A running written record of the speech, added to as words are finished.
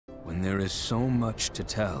And there is so much to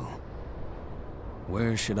tell.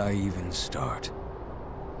 Where should I even start?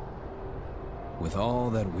 With all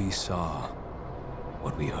that we saw,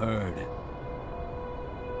 what we heard,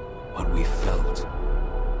 what we felt,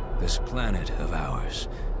 this planet of ours,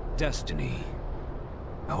 destiny,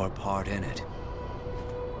 our part in it.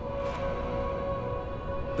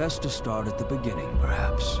 Best to start at the beginning,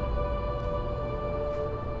 perhaps.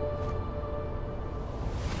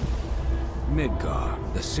 Midgar,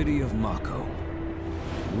 the city of Mako,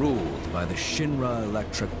 ruled by the Shinra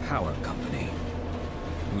Electric Power Company,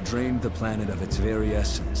 who drained the planet of its very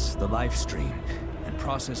essence, the life stream, and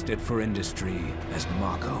processed it for industry as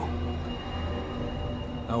Mako.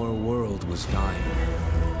 Our world was dying,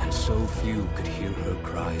 and so few could hear her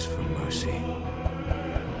cries for mercy.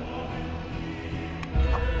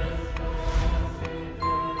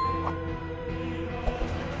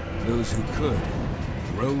 Those who could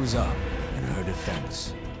rose up in her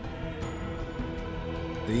defense.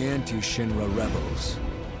 The anti-Shinra rebels,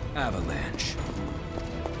 Avalanche.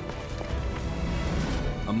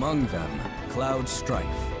 Among them, Cloud Strife,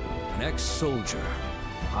 an ex-soldier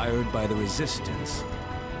hired by the Resistance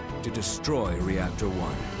to destroy Reactor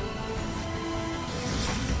 1.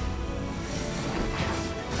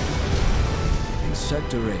 In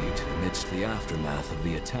Sector 8, amidst the aftermath of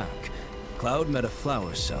the attack, Cloud met a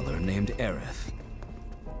flower seller named Aerith.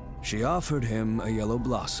 She offered him a yellow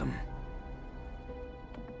blossom.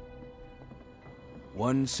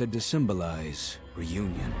 One said to symbolize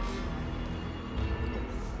reunion.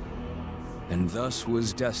 And thus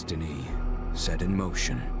was destiny set in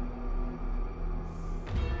motion.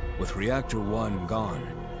 With Reactor 1 gone,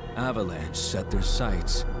 Avalanche set their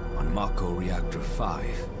sights on Mako Reactor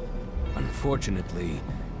 5. Unfortunately,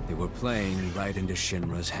 they were playing right into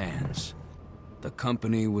Shinra's hands. The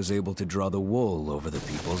company was able to draw the wool over the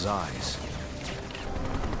people's eyes.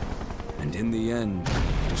 And in the end,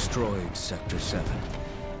 destroyed Sector 7,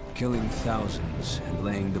 killing thousands and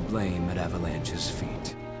laying the blame at Avalanche's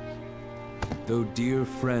feet. Though dear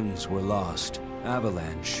friends were lost,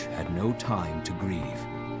 Avalanche had no time to grieve.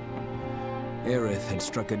 Aerith had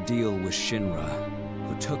struck a deal with Shinra,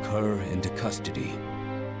 who took her into custody.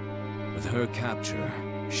 With her capture,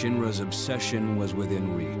 Shinra's obsession was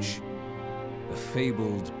within reach. The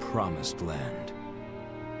fabled Promised Land.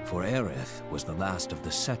 For Aerith was the last of the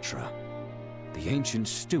Cetra, the ancient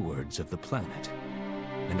stewards of the planet.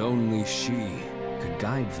 And only she could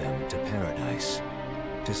guide them to paradise.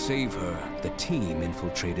 To save her, the team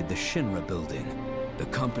infiltrated the Shinra building, the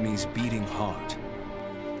company's beating heart.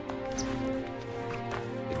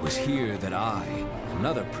 It was here that I,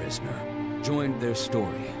 another prisoner, joined their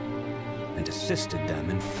story and assisted them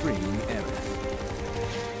in freeing Aerith.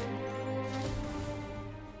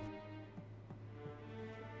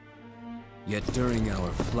 Yet during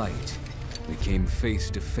our flight, we came face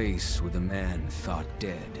to face with a man thought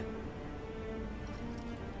dead.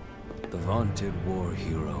 The vaunted war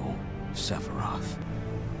hero, Sephiroth.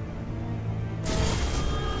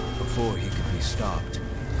 Before he could be stopped,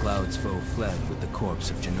 Cloud's foe fled with the corpse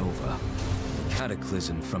of Jenova, the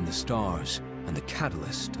cataclysm from the stars and the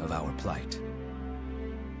catalyst of our plight.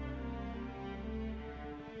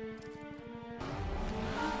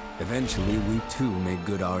 Eventually, we too made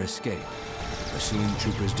good our escape. Pursuing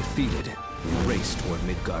troopers defeated, we raced toward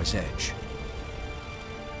Midgar's edge.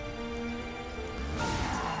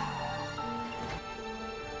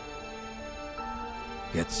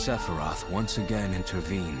 Yet Sephiroth once again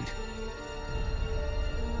intervened.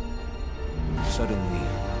 Suddenly,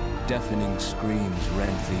 deafening screams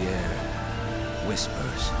rent the air.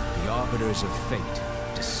 Whispers, the arbiters of fate,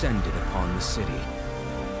 descended upon the city.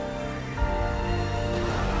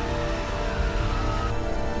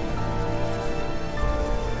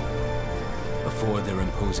 Before their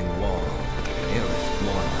imposing wall, Aerith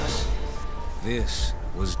warned us. This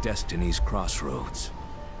was Destiny's crossroads.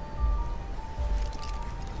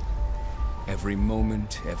 Every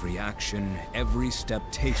moment, every action, every step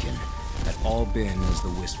taken had all been as the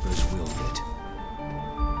Whispers willed it.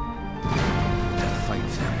 To fight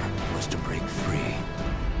them was to break free.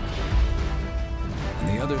 On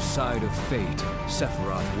the other side of fate,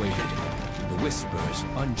 Sephiroth waited, the Whispers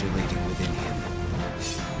undulating within him.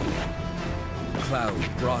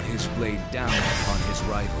 Cloud brought his blade down upon his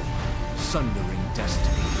rival, sundering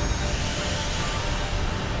destiny.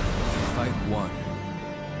 The fight won,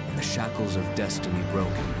 and the shackles of destiny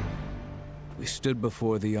broken. We stood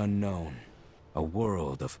before the unknown, a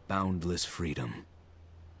world of boundless freedom.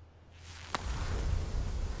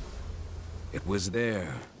 It was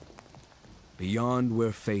there, beyond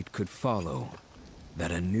where fate could follow,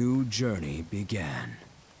 that a new journey began.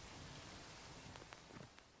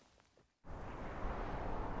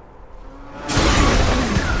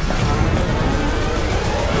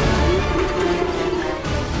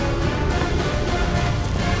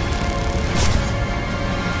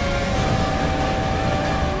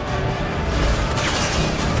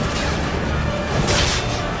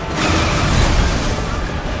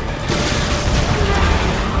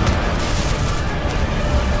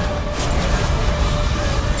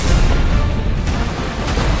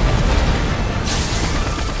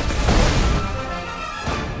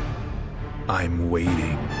 I'm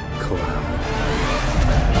waiting, clown.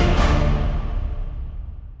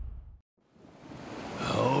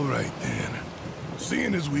 All right, then.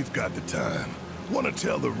 Seeing as we've got the time, want to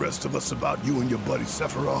tell the rest of us about you and your buddy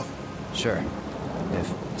Sephiroth? Sure. If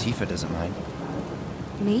Tifa doesn't mind.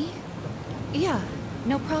 Me? Yeah,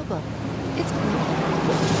 no problem. It's cool.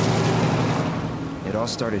 It all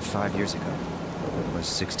started 5 years ago. I was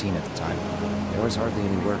 16 at the time. There was hardly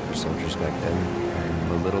any work for soldiers back then,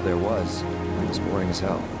 and the little there was boring as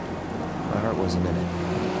hell. My heart wasn't in it.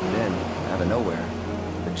 Then, out of nowhere,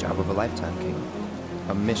 the job of a lifetime came.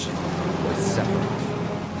 A mission with Sephiroth.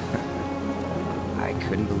 I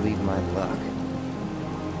couldn't believe my luck.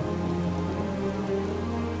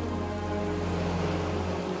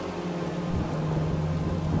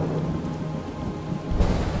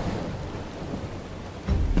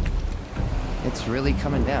 It's really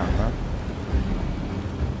coming down, huh?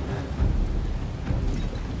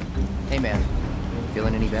 Hey man,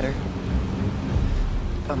 feeling any better?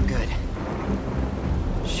 I'm good.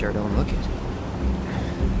 Sure don't look it.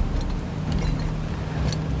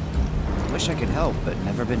 Wish I could help, but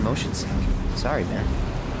never been motion sick. Sorry, man.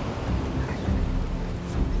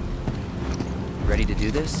 Ready to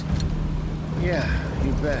do this? Yeah,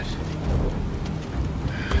 you bet.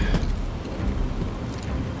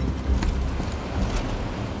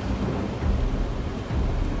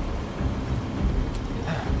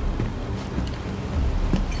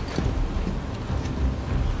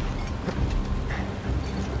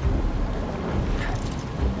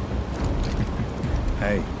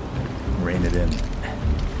 Hey, rein it in.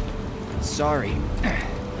 Sorry.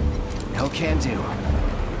 No can do.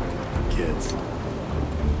 Kids.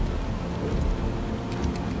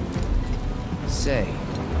 Say,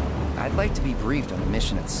 I'd like to be briefed on a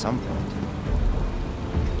mission at some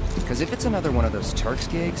point. Because if it's another one of those Turks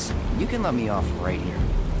gigs, you can let me off right here.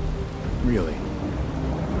 Really?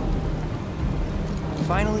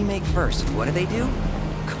 Finally make first. What do?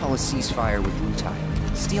 Call a ceasefire with Wu-Tai.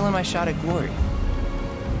 Stealing my shot at glory.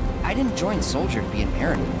 I didn't join Soldier to be an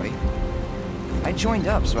errand boy. I joined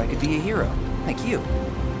up so I could be a hero, like you.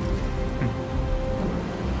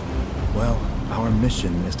 Well, our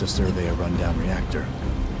mission is to survey a rundown reactor.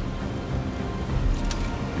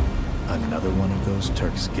 Another one of those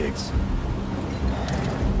Turks gigs.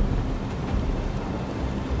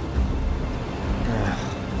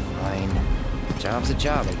 Fine. Job's a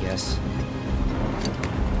job, I guess.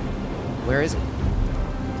 Where is it?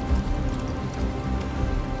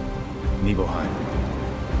 Nibelheim.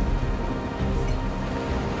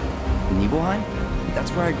 Nibelheim?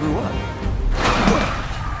 That's where I grew up.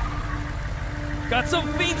 Got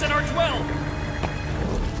some fiends in our 12!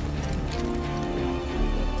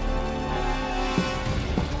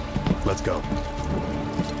 Let's go.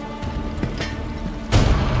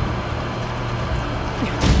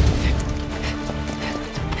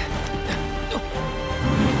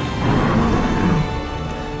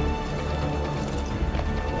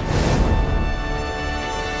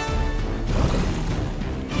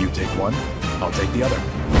 You take one, I'll take the other.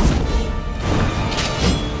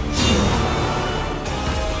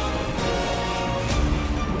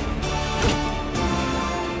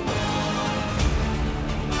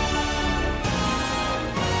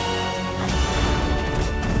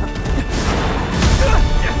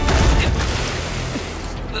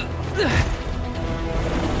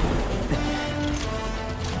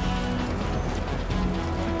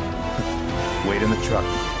 Wait in the truck.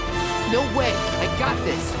 No way! I got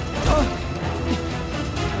this!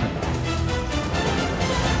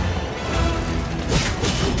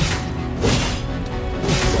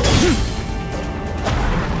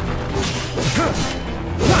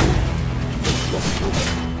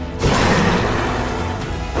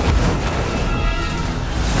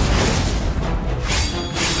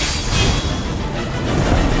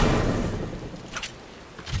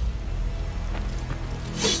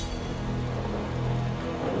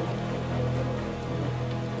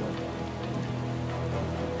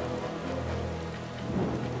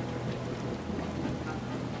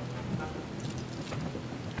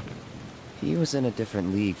 He was in a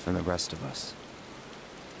different league from the rest of us.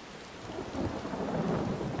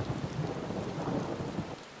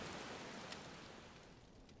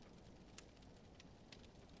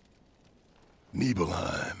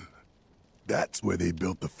 Nibelheim. That's where they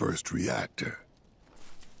built the first reactor.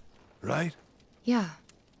 Right? Yeah.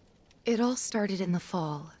 It all started in the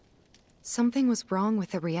fall. Something was wrong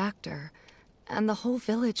with the reactor, and the whole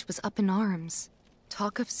village was up in arms.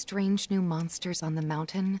 Talk of strange new monsters on the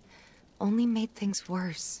mountain only made things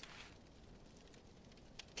worse.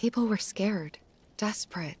 People were scared,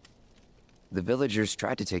 desperate. The villagers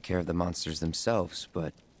tried to take care of the monsters themselves,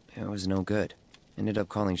 but it was no good. Ended up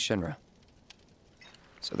calling Shinra.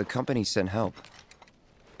 So the company sent help.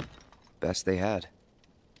 Best they had.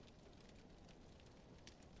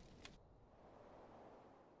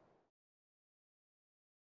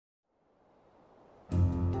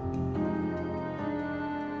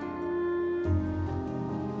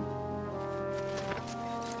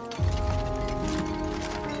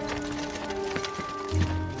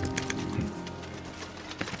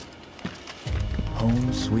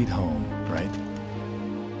 Home sweet home, right?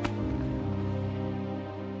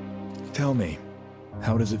 Tell me,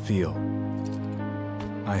 how does it feel?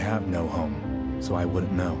 I have no home, so I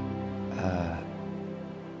wouldn't know.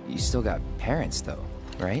 You still got parents though,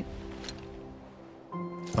 right?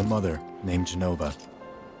 A mother named Jenova.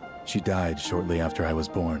 She died shortly after I was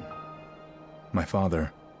born. My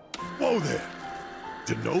father... Whoa there!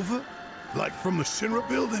 Jenova? Like from the Shinra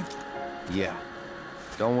building? Yeah.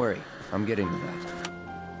 Don't worry, I'm getting to that.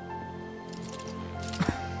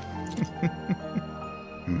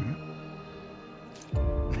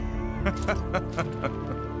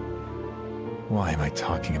 Why am I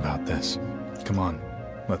talking about this? Come on,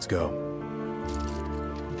 let's go.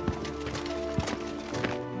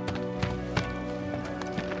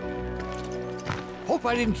 Hope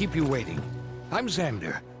I didn't keep you waiting. I'm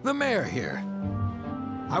Xander, the mayor here.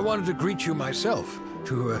 I wanted to greet you myself,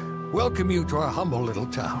 to welcome you to our humble little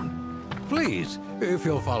town. Please, if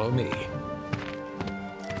you'll follow me.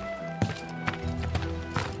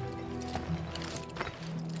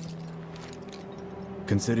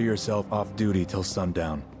 Consider yourself off duty till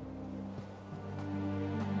sundown.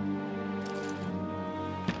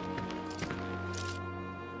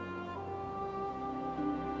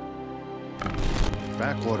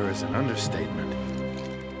 Backwater is an understatement.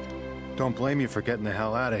 Don't blame you for getting the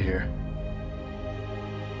hell out of here.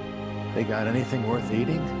 They got anything worth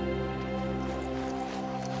eating?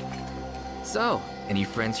 So, any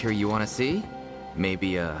friends here you want to see?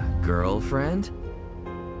 Maybe a girlfriend?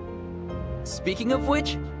 Speaking of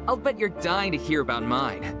which, I'll bet you're dying to hear about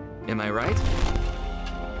mine. Am I right?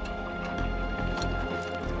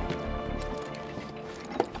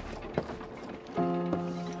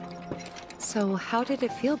 So how did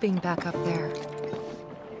it feel being back up there?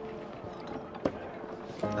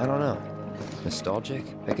 I don't know. Nostalgic,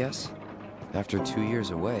 I guess? After 2 years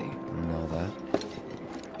away and all that.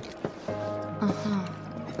 Uh-huh.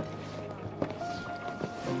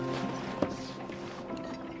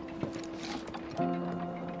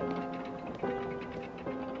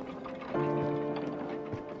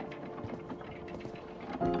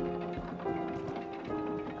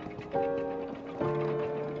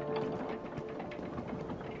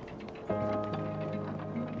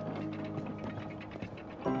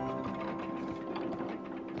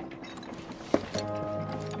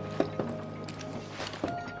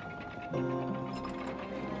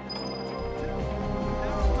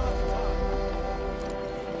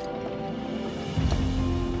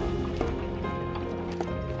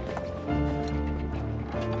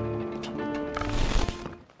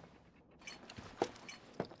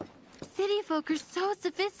 City folk are so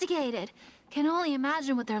sophisticated. Can only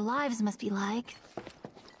imagine what their lives must be like.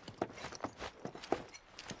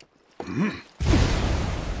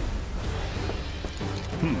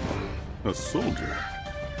 A soldier.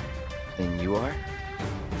 And you are?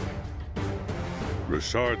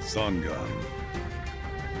 Richard Sangan.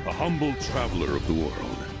 A humble traveler of the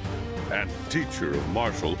world. And teacher of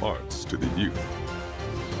martial arts to the youth.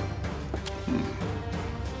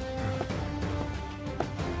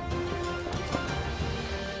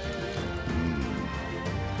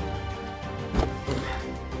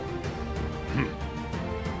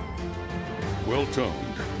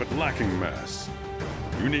 Well-toned, but lacking mass.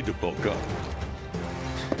 You need to bulk up.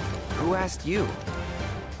 Who asked you?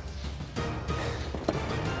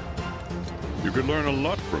 You could learn a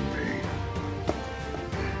lot from me.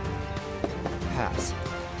 Pass.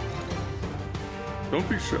 Don't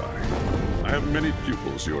be shy. I have many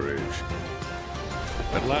pupils your age.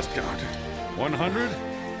 At last count,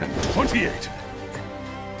 128.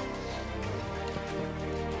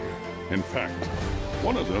 In fact,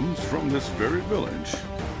 one of them's from this very village.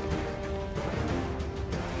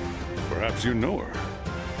 Perhaps you know her.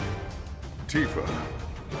 Tifa.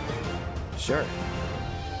 Sure.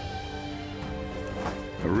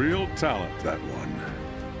 A real talent, that one.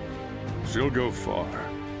 She'll go far.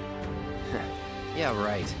 Yeah,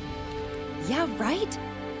 right. Yeah, right?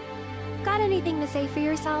 Got anything to say for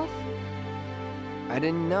yourself? I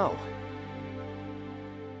didn't know.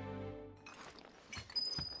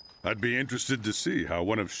 I'd be interested to see how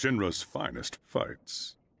one of Shinra's finest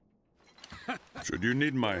fights. Should you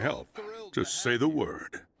need my help, just say the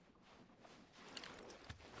word.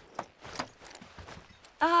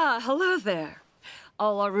 Ah, hello there.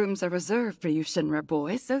 All our rooms are reserved for you Shinra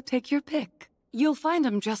boys, so take your pick. You'll find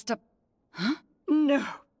them just up... Huh? No.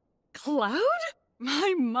 Cloud?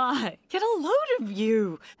 My. Get a load of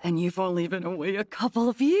you. And you've only been away a couple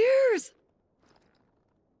of years.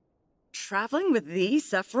 Traveling with the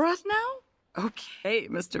Sephiroth now? Okay,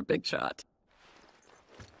 Mr. Big Shot.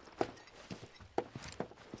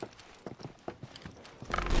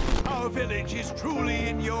 Our village is truly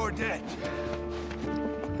in your debt.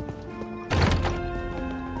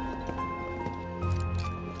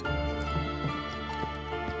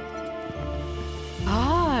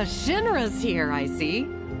 Ah, Shinra's here, I see.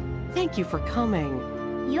 Thank you for coming.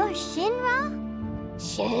 You're Shinra?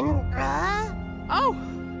 Shinra? Oh,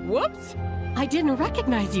 whoops! I didn't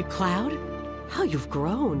recognize you, Cloud. How you've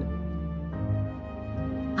grown.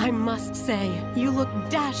 I must say, you look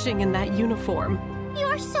dashing in that uniform.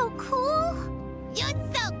 You're so cool. You're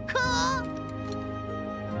so cool.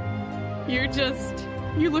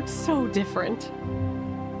 You look so different.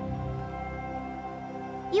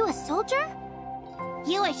 You a soldier?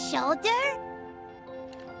 You a shoulder?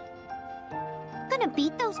 Gonna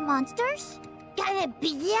beat those monsters? Gonna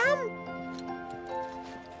beat them?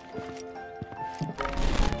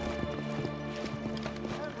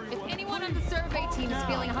 If anyone on the survey team is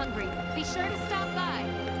feeling hungry, be sure to stop by.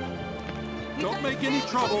 Don't make any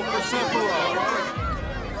trouble for Sephiroth.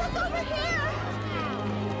 Look over here!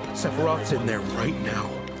 Sephiroth's in there right now.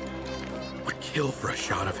 Would kill for a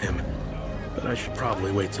shot of him. But I should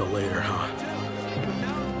probably wait till later, huh?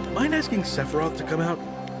 Mind asking Sephiroth to come out?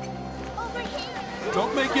 Over here!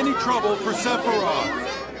 Don't make any trouble for Sephiroth.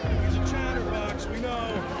 He's a chatterbox, we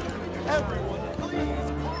know. Everyone,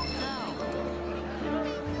 please calm down.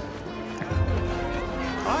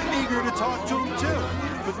 I'm eager to talk to him too,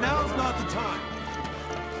 but now's not the time.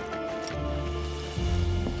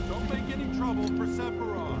 Don't make any trouble for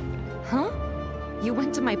Sephiroth. Huh? You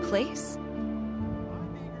went to my place?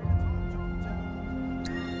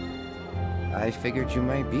 I figured you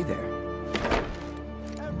might be there.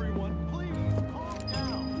 Everyone, please calm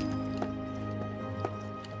down.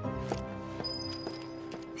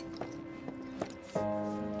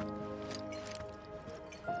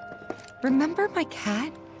 Remember my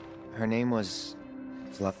cat? Her name was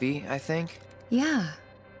Fluffy, I think? Yeah.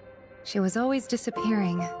 She was always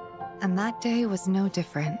disappearing, and that day was no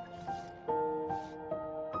different.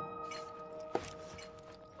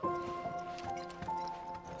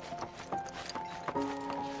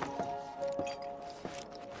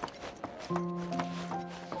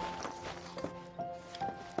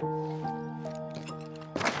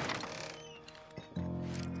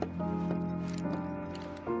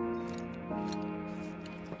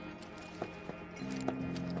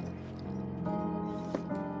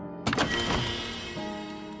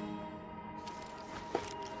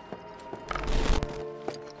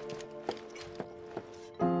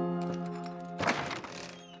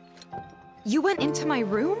 You went into my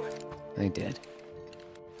room? I did.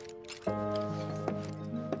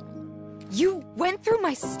 You went through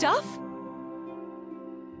my stuff?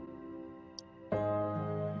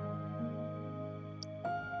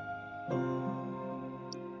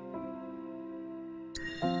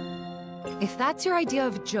 If that's your idea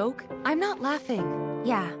of a joke, I'm not laughing.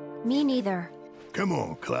 Yeah, me neither. Come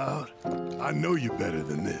on, Cloud. I know you're better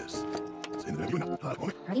than this.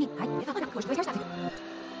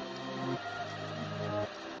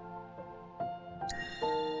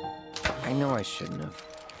 I know I shouldn't have.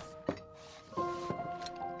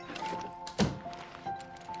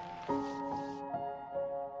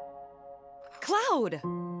 Cloud!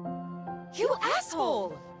 You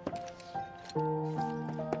asshole!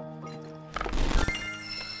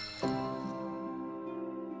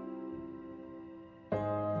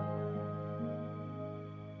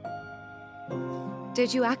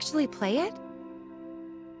 Did you actually play it?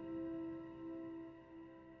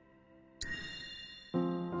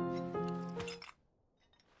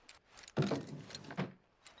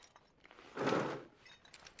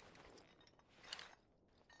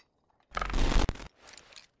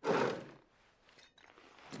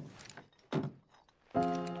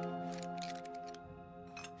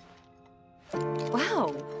 Wow.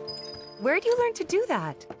 Where'd you learn to do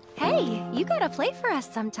that? Hey, you gotta play for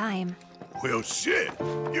us sometime. Well, shit.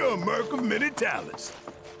 You're a merc of many talents.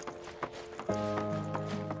 I'm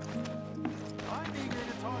eager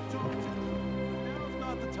to talk to him too. Now's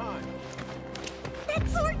not the time. That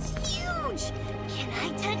sword's huge! Can I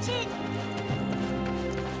touch it?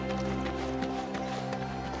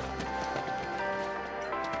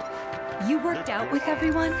 You worked out with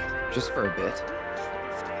everyone? Just for a bit.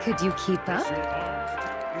 Could you keep up?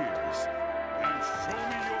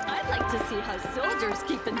 I'd like to see how soldiers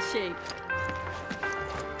keep in shape.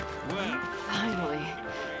 Finally.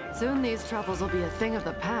 Soon these troubles will be a thing of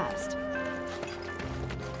the past.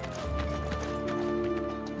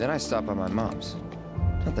 Then I stop by my mom's.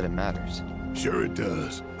 Not that it matters. Sure it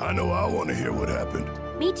does. I know I want to hear what happened.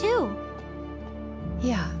 Me too.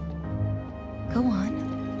 Yeah. Go on.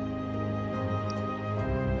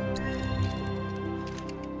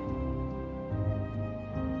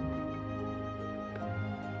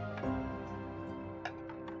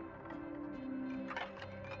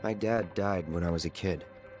 My dad died when I was a kid.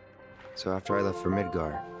 So after I left for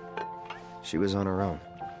Midgar, she was on her own.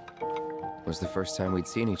 It was the first time we'd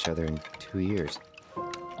seen each other in 2 years.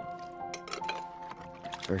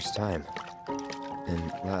 First time.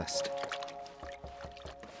 And last.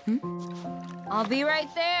 I'll be right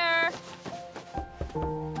there.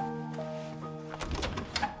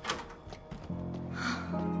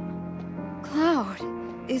 Cloud,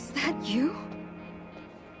 is that you?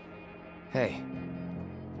 Hey.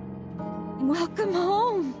 Welcome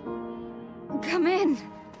home. Come in.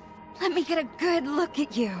 Let me get a good look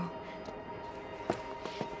at you.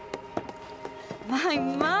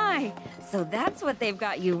 My. So that's what they've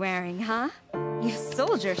got you wearing, huh? You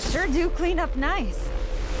soldiers sure do clean up nice.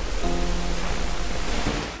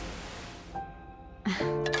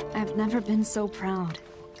 I've never been so proud.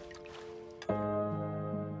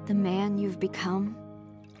 The man you've become.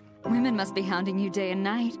 Women must be hounding you day and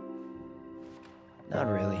night. Not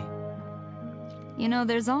really. You know,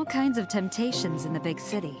 there's all kinds of temptations in the big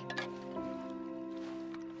city.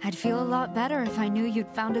 I'd feel a lot better if I knew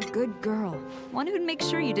you'd found a good girl. One who'd make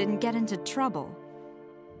sure you didn't get into trouble.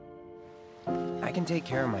 I can take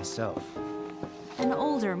care of myself. An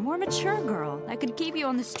older, more mature girl that could keep you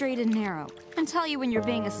on the straight and narrow and tell you when you're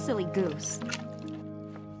being a silly goose.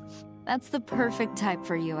 That's the perfect type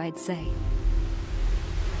for you, I'd say.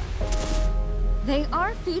 They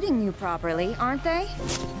are feeding you properly, aren't they?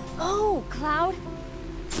 Oh, Cloud.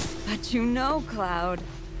 But you know, Cloud.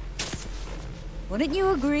 Wouldn't you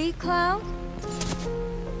agree, Cloud?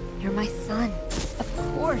 You're my son. Of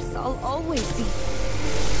course, I'll always be.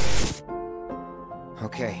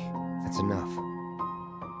 Okay, that's enough.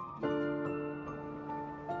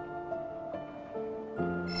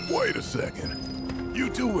 Wait a second. You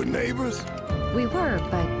two were neighbors? We were,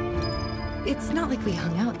 but it's not like we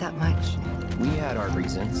hung out that much. We had our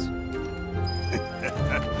reasons.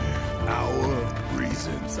 Our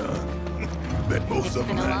reasons, huh? Bet most of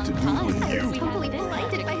them had to do with you. I was totally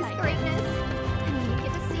blinded by his greatness. I mean, you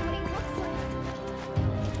get to see what he looks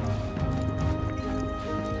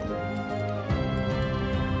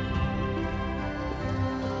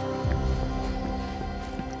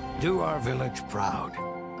like. Do our village proud.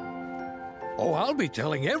 Oh, I'll be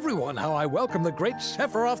telling everyone how I welcome the great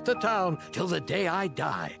Sephiroth to town till the day I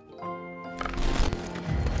die.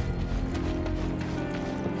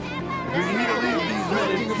 We need to leave these men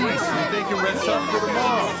in peace so they can rest up for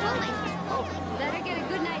tomorrow. Better get a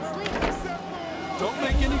good night's sleep. Don't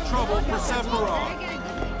make any trouble for Sephiroth.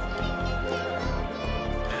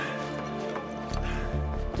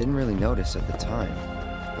 Didn't really notice at the time,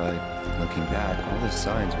 but looking back, all the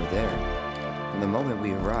signs were there. From the moment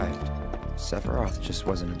we arrived, Sephiroth just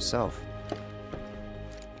wasn't himself.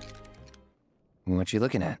 What you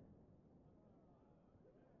looking at?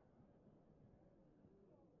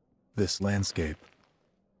 This landscape.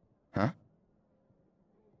 Huh?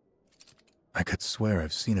 I could swear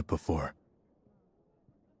I've seen it before.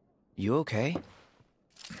 You okay?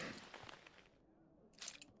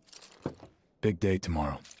 Big day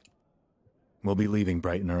tomorrow. We'll be leaving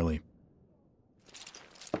bright and early.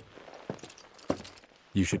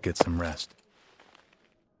 You should get some rest.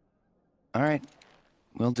 All right.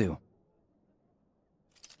 Will do.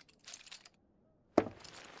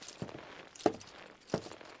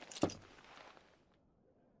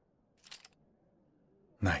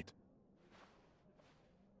 Night.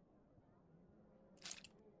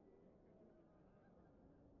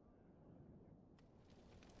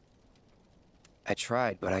 I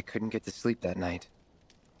tried, but I couldn't get to sleep that night.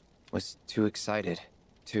 Was too excited,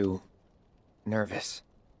 too nervous.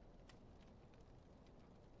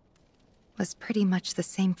 Was pretty much the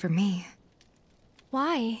same for me.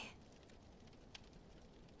 Why?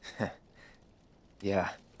 Yeah,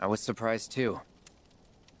 I was surprised too.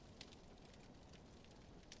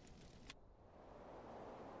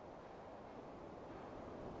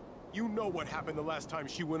 You know what happened the last time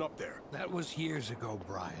she went up there. That was years ago,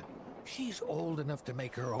 Brian. She's old enough to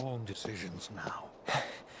make her own decisions now.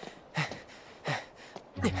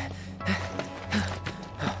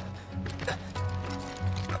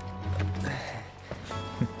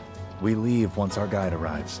 We leave once our guide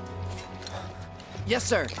arrives. Yes,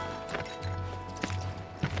 sir.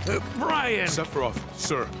 Brian! Sephiroth,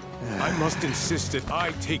 sir, I must insist that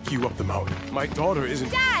I take you up the mountain. My daughter isn't...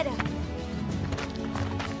 Dad!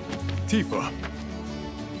 Tifa,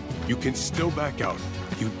 you can still back out.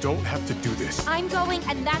 You don't have to do this. I'm going,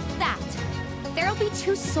 and that's that. There'll be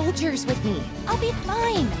 2 soldiers with me. I'll be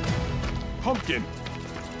fine. Pumpkin!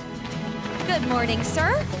 Good morning,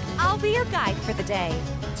 sir. I'll be your guide for the day.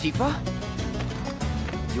 Tifa?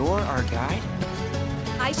 You're our guide?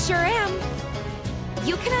 I sure am.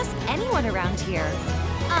 You can ask anyone around here.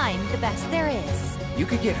 I'm the best there is. You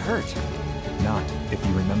could get hurt. Not if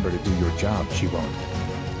you remember to do your job, she won't.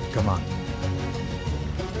 Come on.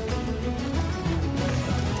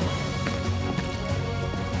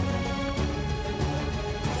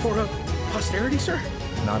 For posterity, sir?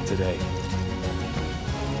 Not today.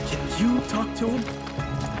 Can you talk to him?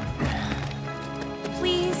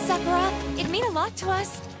 Please, Sephiroth. It'd mean a lot to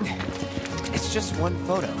us. It's just one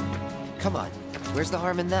photo. Come on. Where's the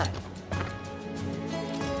harm in that?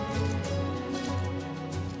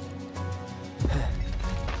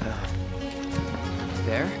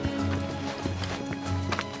 There?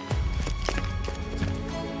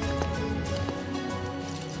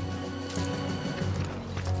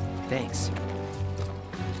 Thanks.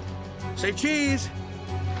 Say cheese!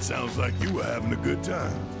 Sounds like you were having a good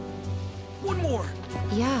time. One more!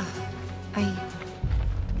 Yeah, I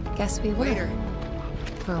guess we were. Later.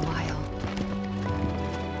 For a while.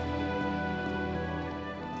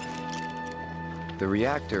 The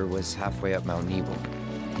reactor was halfway up Mount Nibel.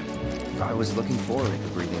 I was looking forward to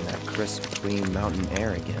breathing that crisp, clean mountain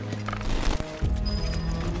air again.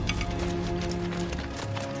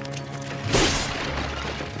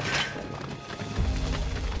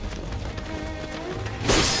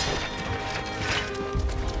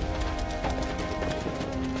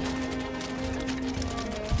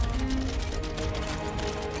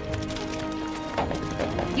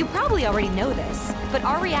 You probably already know this, but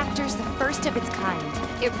our reactor's the first of its kind.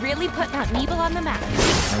 It really put Mount Nibel on the map.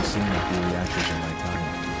 I've seen a few reactors in my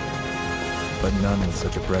time, but none with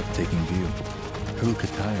such a breathtaking view. Who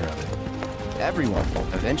could tire of it? Everyone,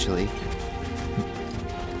 eventually.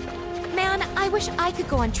 Man, I wish I could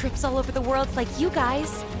go on trips all over the world like you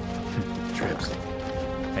guys. Trips?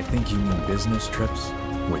 I think you mean business trips,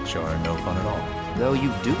 which are no fun at all. Though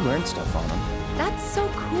you do learn stuff on them. That's so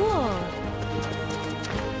cool.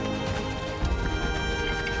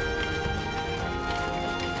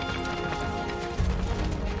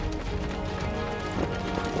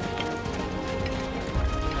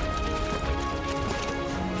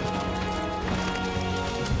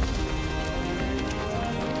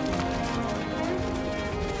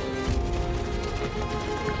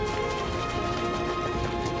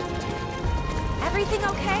 Everything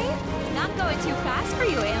okay? Not going too fast for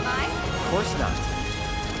you, am I? Of course not.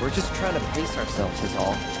 We're just trying to pace ourselves is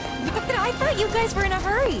all. But I thought you guys were in a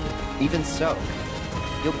hurry. Even so,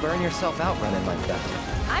 you'll burn yourself out running like that.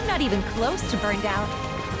 I'm not even close to burned out.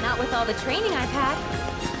 Not with all the training I've had.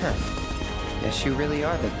 Huh. Guess you really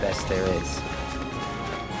are the best there is.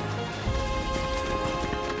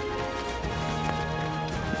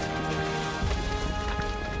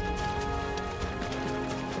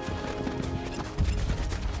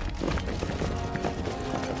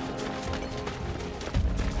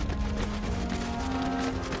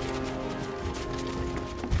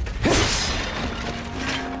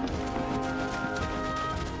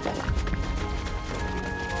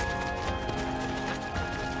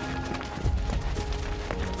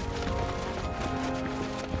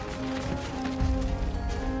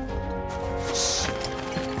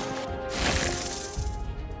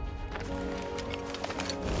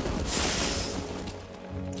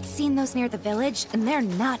 Seen those near the village, and they're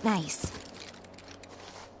not nice.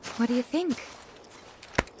 What do you think?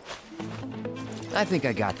 I think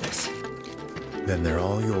I got this. Then they're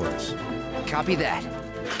all yours. Copy that.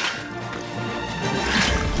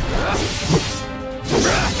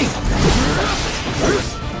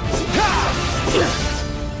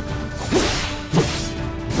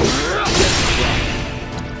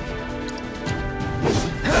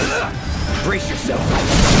 Brace yourself.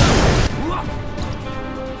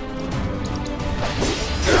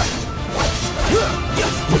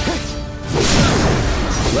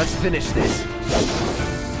 Let's finish this.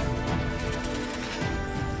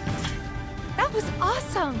 That was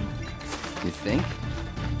awesome! You think?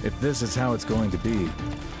 If this is how it's going to be,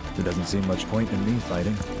 there doesn't seem much point in me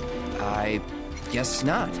fighting. I guess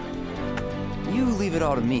not. You leave it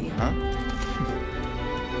all to me, huh?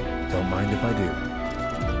 Don't mind if I do.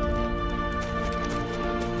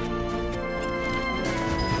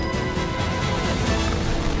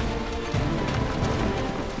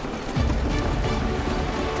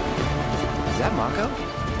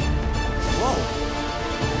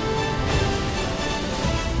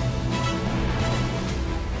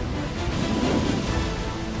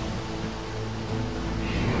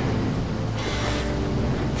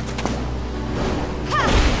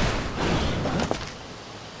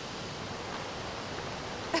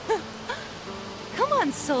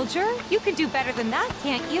 on, soldier. You can do better than that,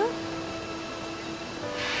 can't you?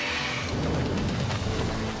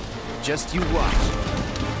 Just you watch.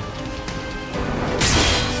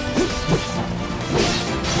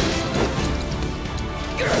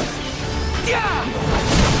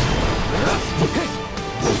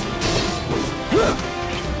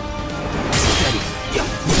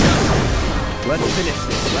 Let's finish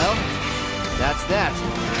this. Well, that's that.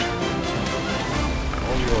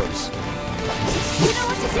 All yours. You know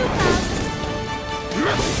what to do, Cloud.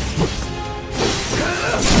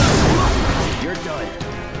 You're done.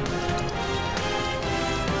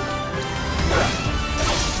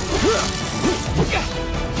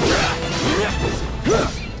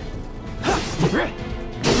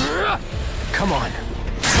 Come on.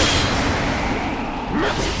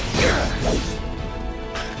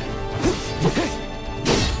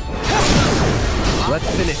 Let's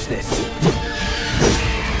finish this.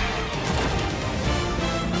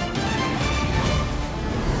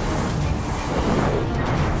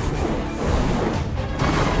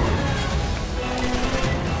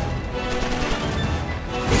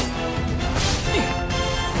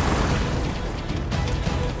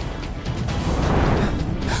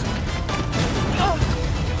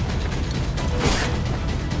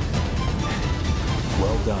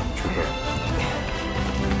 Well done, Trooper.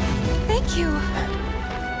 Thank you.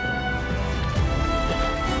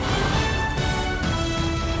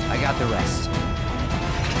 I got the rest.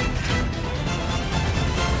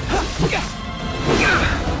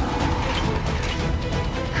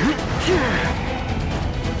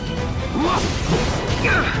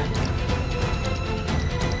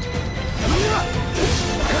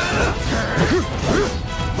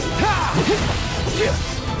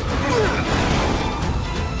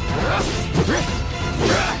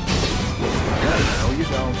 No, you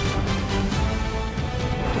don't.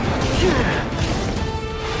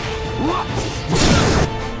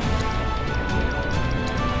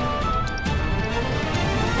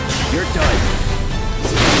 You're done.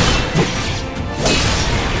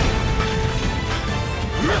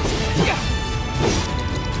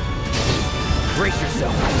 Brace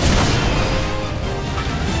yourself.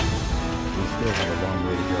 We still have a long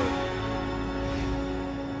way to go.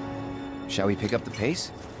 Shall we pick up the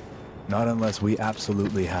pace? Not unless we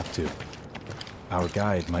absolutely have to. Our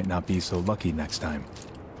guide might not be so lucky next time.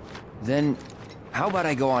 Then, how about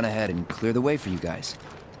I go on ahead and clear the way for you guys?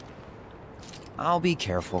 I'll be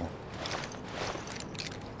careful.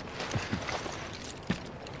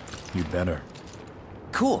 You better.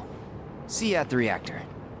 Cool. See you at the reactor.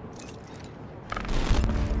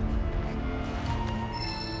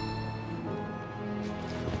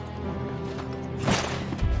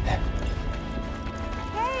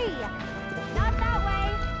 Hey! Not that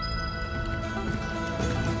way!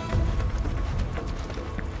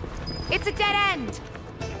 It's a dead end.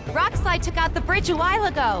 Rockslide took out the bridge a while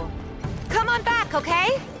ago. Come on back,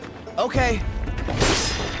 okay? Okay.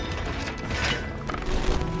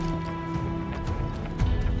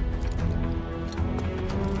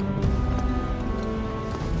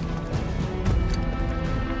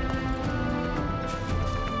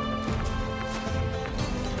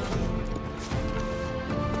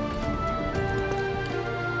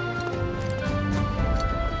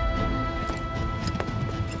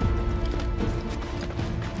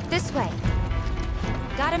 This way.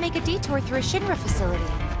 Gotta make a detour through a Shinra facility.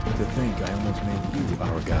 To think I almost made you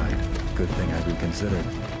our guide. Good thing I reconsidered.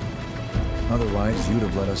 Otherwise, you'd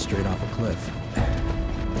have led us straight off a cliff.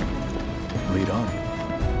 Lead on.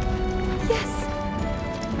 Yes!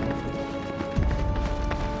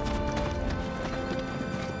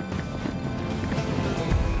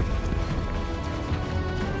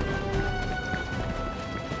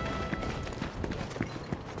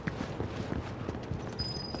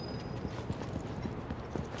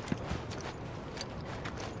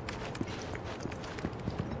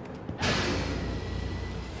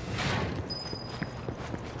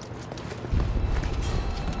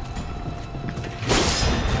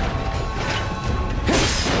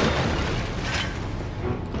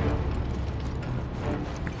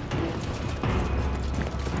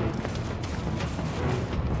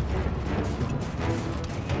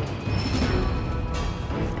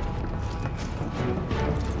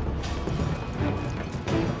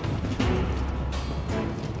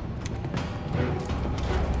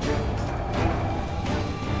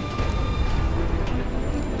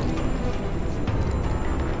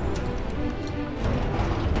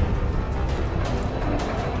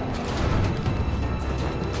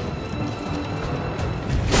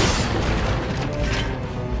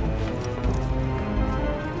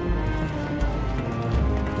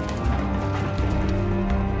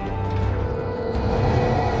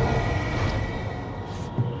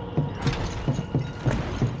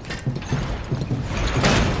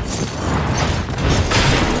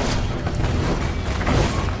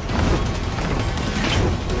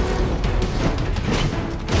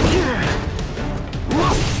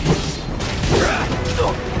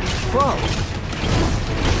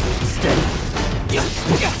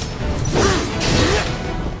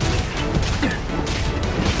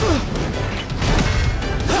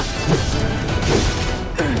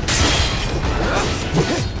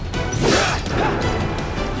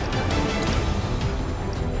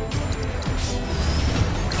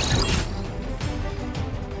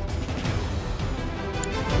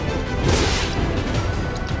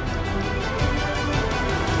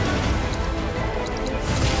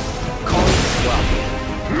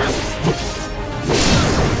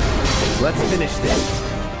 finish this.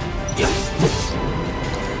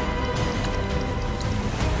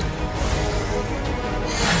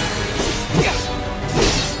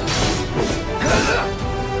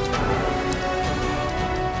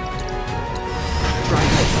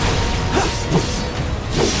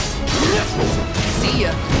 See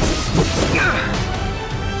ya.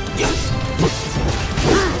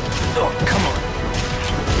 Oh, come on.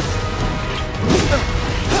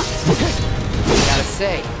 Gotta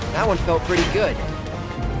say, that one felt pretty good.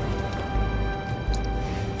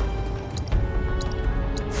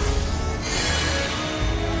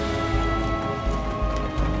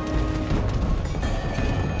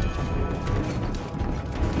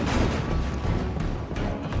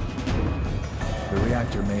 The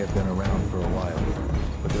reactor may have been around for a while,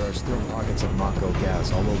 but there are still pockets of Mako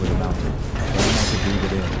gas all over the mountain. Try not to breathe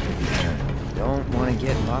it in if you can. Don't want to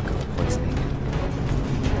get Mako poisoning.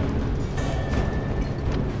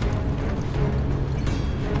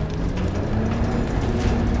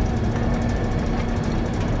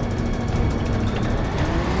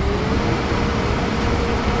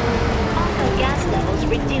 Mako gas levels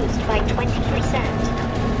reduced by 20%.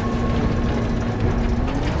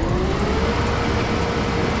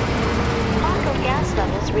 Mako gas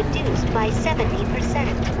levels reduced by 70%.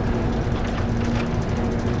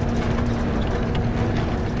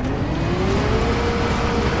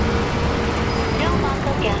 No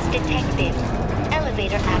Mako gas detected.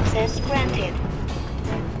 Elevator access granted.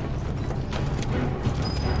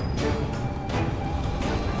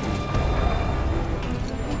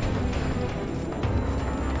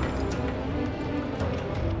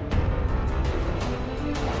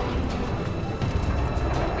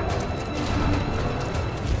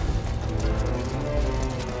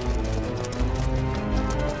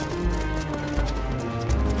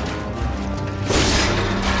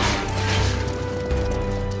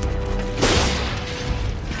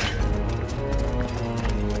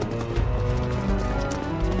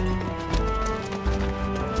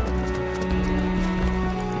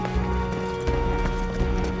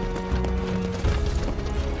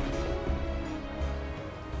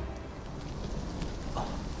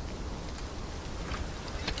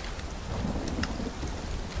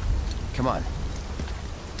 Come on.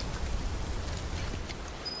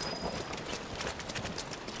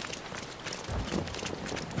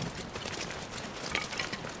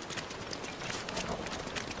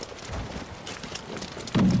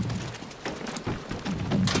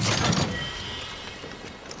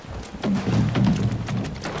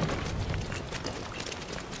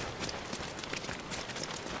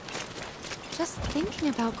 Just thinking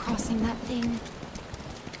about crossing that thing.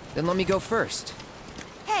 Then let me go first.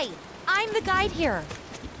 Hey, I'm the guide here.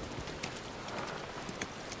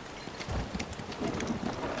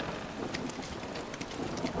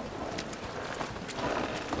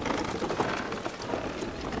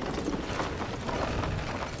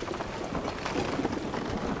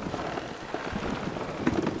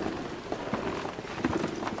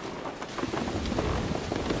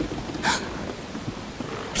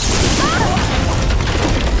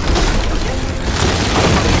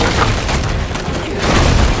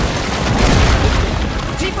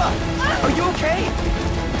 Tifa! Are you okay?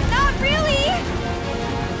 Not really!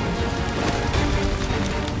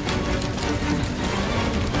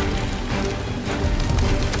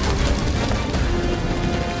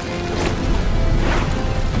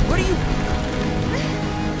 What are you...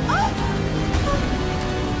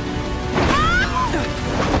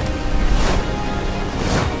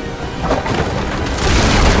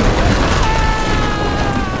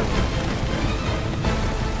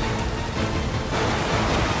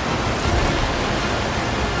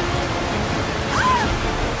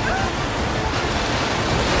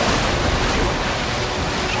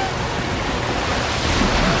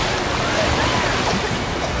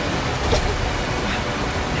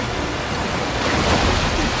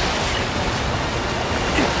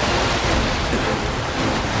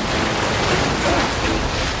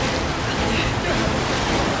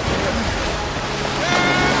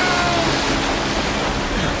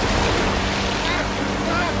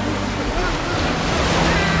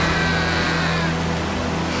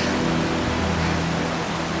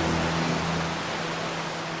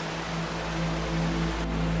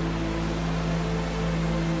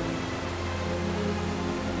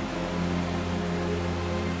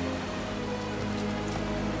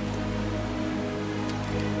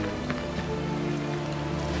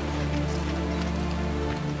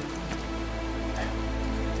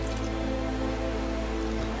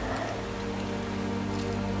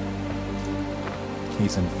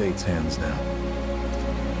 He's in Fate's hands now.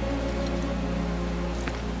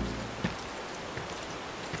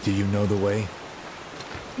 Do you know the way?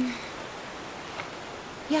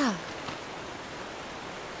 Yeah.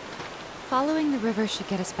 Following the river should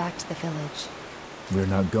get us back to the village. We're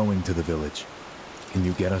not going to the village. Can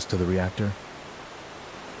you get us to the reactor?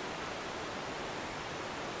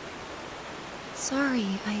 Sorry,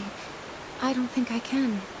 I don't think I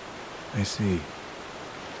can. I see.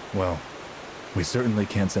 Well, we certainly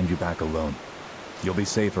can't send you back alone. You'll be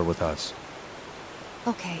safer with us.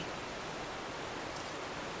 Okay.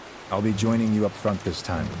 I'll be joining you up front this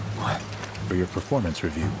time. What? For your performance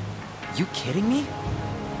review. You kidding me?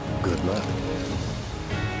 Good luck.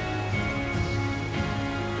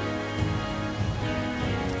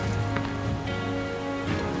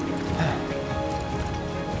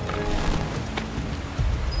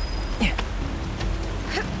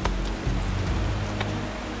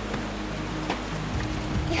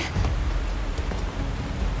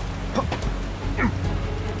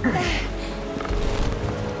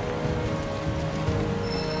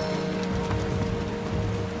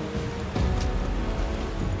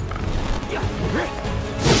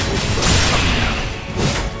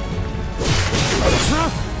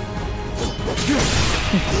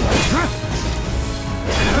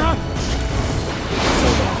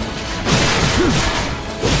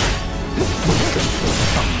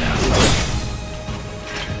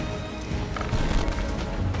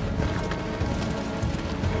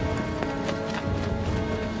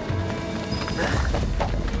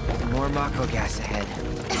 More Mako gas ahead.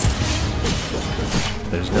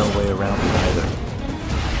 There's no way around it either.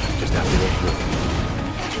 Just have to go through.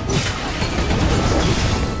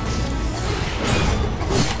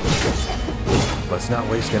 Let's not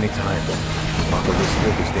waste any time. Mako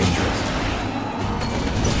district is dangerous.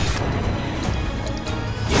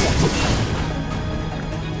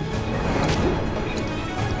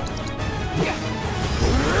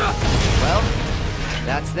 Well,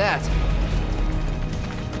 that's that.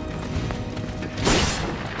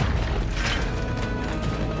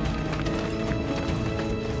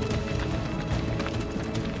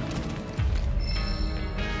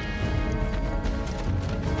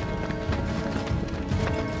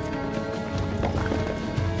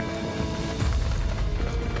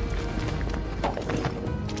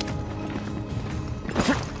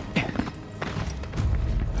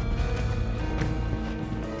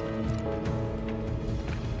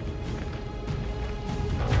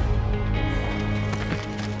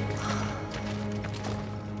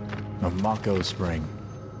 Mako Spring.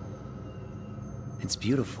 It's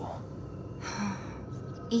beautiful.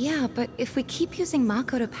 Yeah, but if we keep using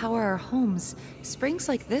Mako to power our homes, springs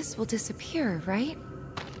like this will disappear, right?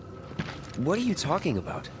 What are you talking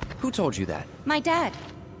about? Who told you that? My dad.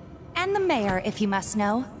 And the mayor, if you must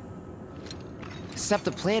know. Except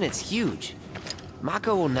the planet's huge.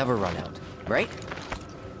 Mako will never run out, right?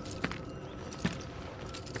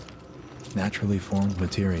 Naturally formed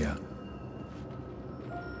materia.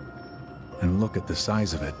 And look at the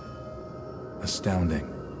size of it. Astounding.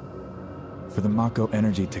 For the Mako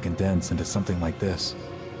energy to condense into something like this,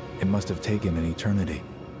 it must have taken an eternity.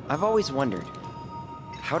 I've always wondered,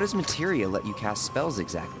 how does materia let you cast spells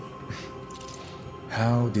exactly?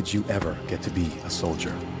 How did you ever get to be a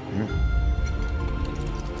soldier?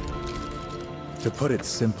 To put it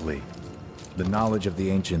simply, the knowledge of the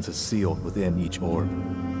ancients is sealed within each orb.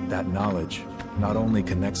 That knowledge not only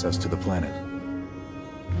connects us to the planet,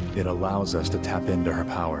 it allows us to tap into her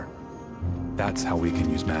power. That's how we can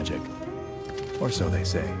use magic. Or so they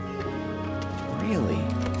say. Really?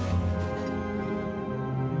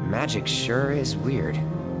 Magic sure is weird.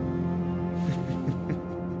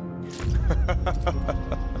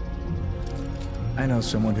 I know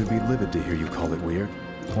someone who'd be livid to hear you call it weird.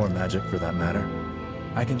 Or magic, for that matter.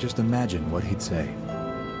 I can just imagine what he'd say.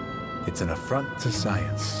 It's an affront to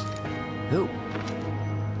science. Who?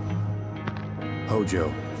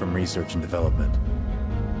 Hojo, from Research and Development.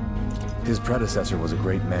 His predecessor was a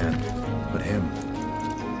great man, but him...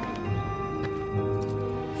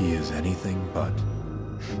 he is anything but.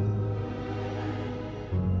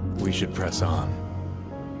 We should press on.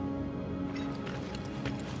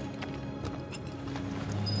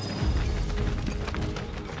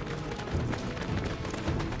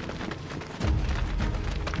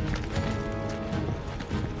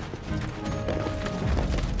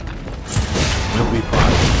 We'll be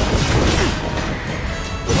fine.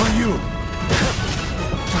 On you!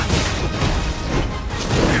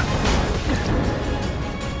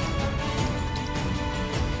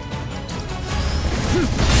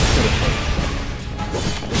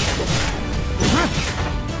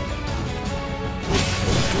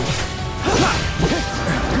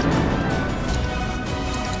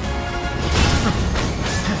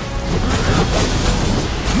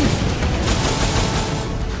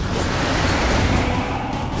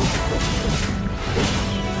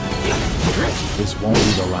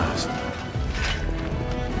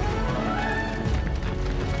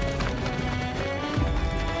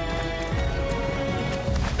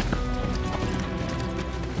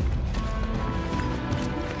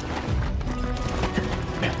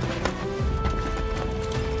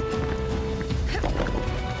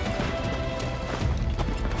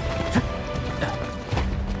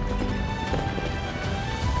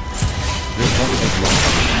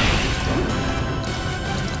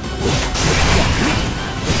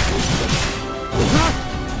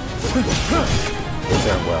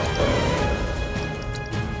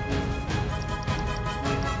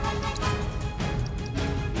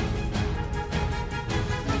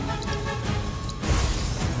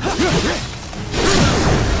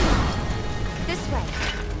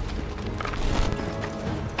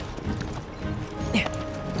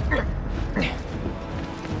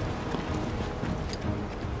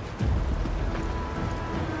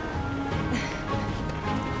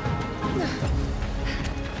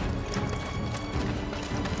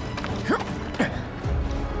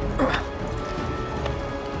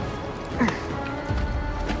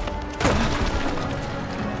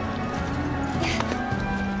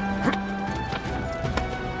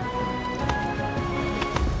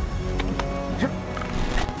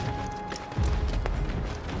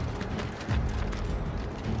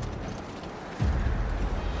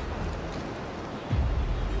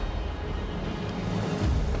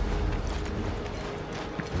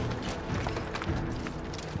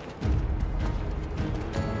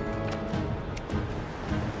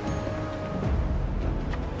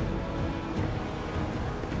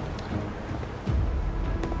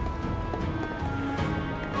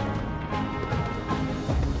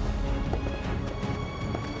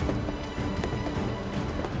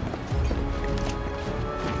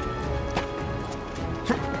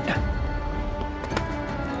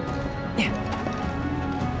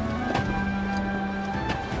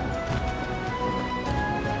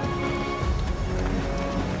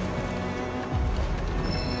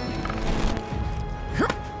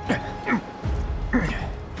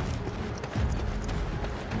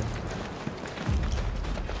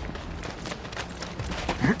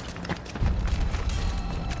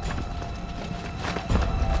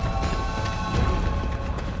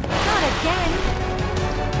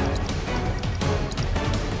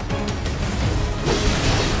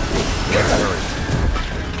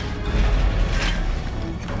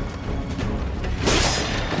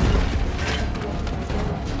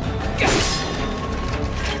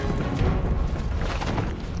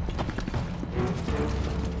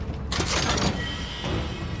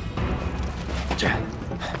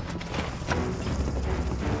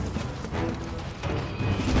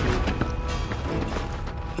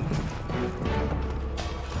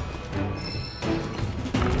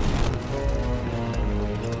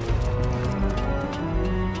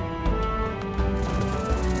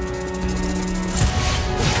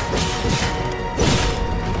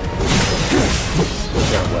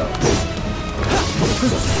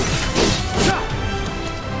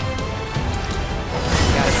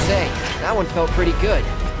 one felt pretty good.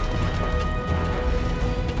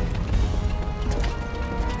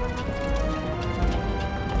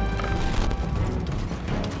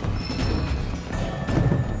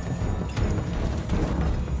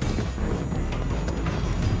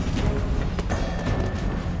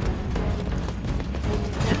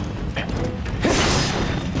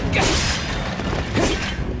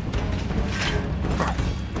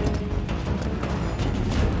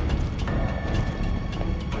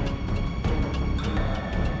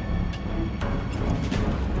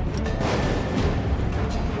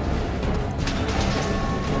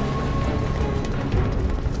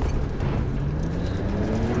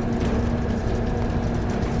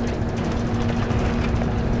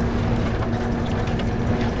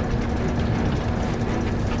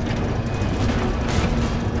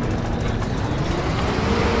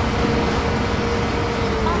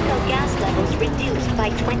 reduced by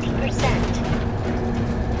 20%.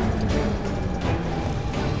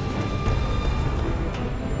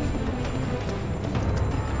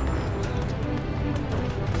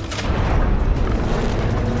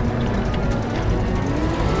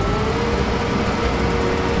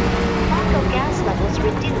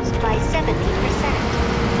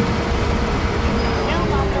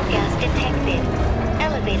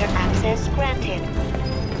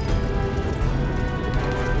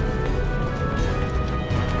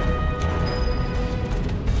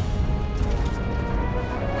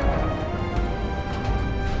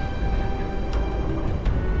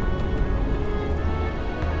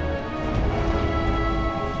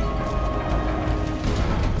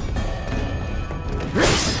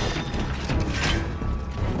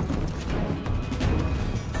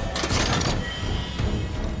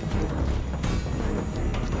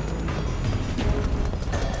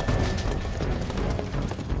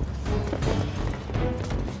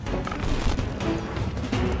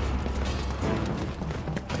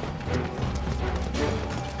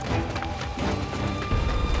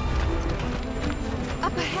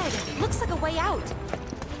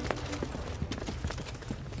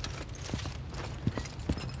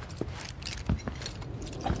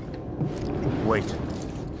 Wait.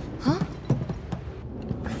 Huh?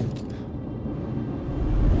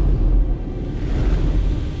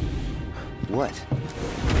 What?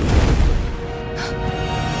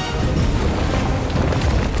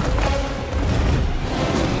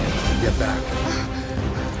 Get back.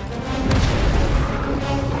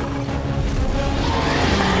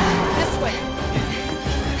 This way.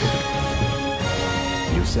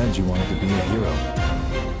 You said you wanted to be a hero.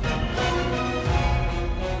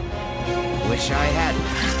 Wish I hadn't.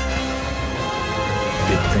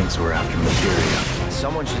 It thinks we're after Materia.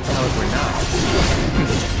 Someone should tell it we're not.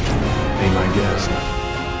 Be my guest.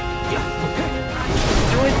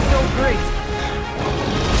 Doing so great.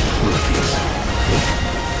 Rookies.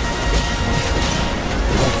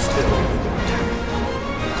 Hold still.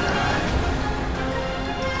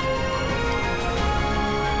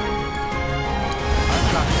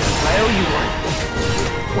 I owe you one.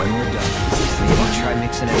 When we're done. You want to try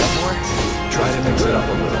mixing it up more? Try to mix it up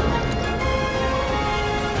a little.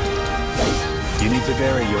 You need to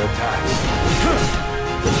vary your attacks.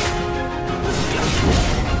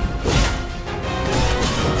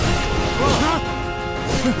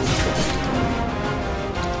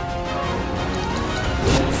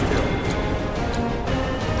 Still.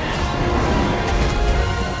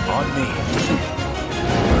 On me.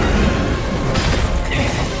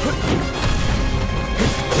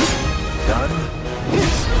 Done?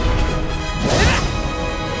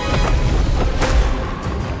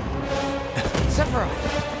 Sephiroth!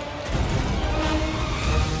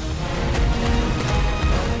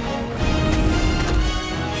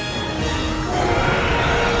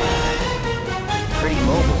 Pretty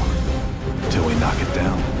mobile. Till we knock it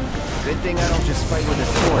down. Good thing I don't just fight with a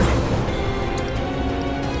sword.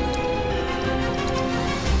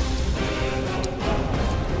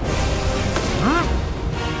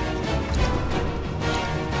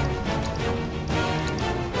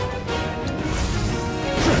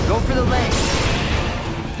 Go for the leg.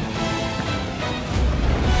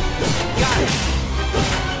 Got it.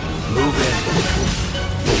 Move in.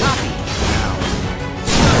 Copy.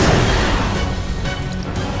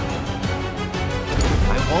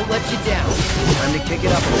 I won't let you down. Time to kick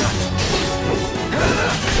it up a notch.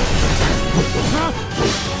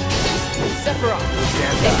 Sephiroth,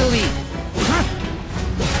 take the lead.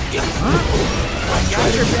 I got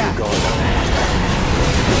your back.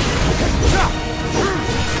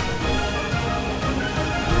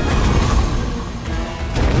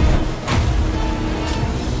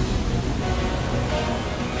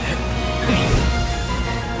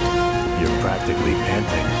 You're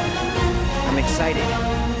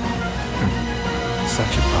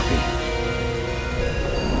Such a puppy.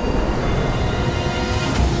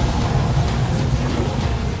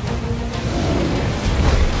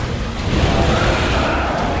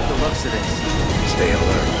 To this. Stay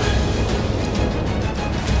alert.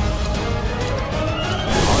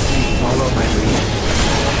 Follow my lead.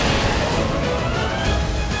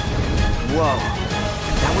 Whoa,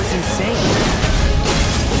 that was insane.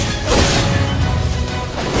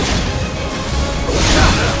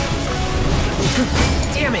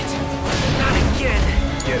 Damn it! Not again!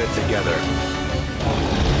 Get it together.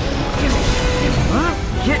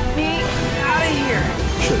 Get me out of here!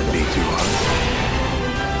 Shouldn't be too hard.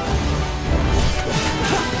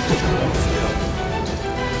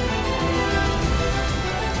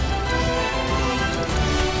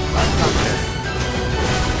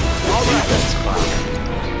 All right, that's Cloud.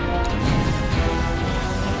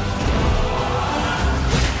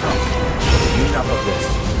 Enough of this.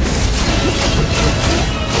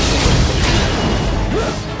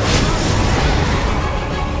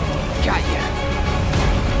 Got ya.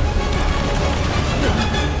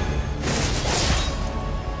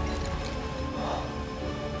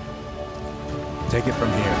 Take it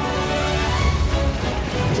from here.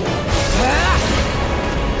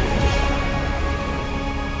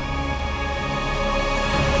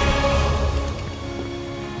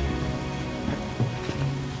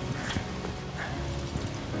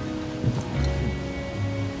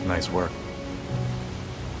 Nice work.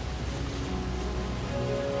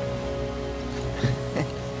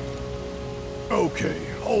 Okay,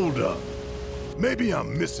 hold up. Maybe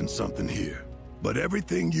I'm missing something here. But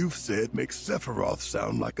everything you've said makes Sephiroth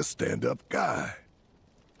sound like a stand-up guy.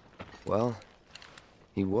 Well,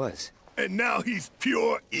 he was. And now he's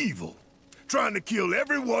pure evil, trying to kill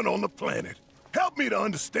everyone on the planet. Help me to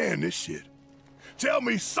understand this shit. Tell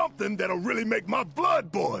me something that'll really make my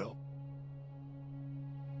blood boil.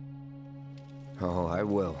 Oh, I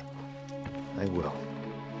will. I will.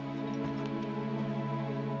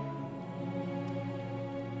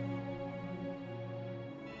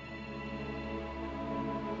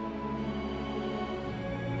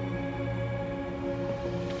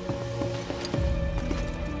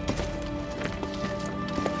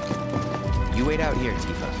 You wait out here,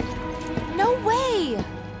 Tifa. No way!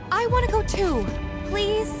 I want to go too.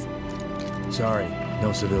 Please? Sorry,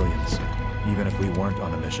 no civilians. Even if we weren't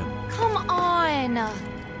on a mission. Come on!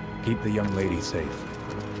 Keep the young lady safe.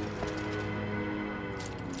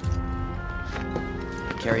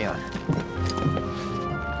 Carry on.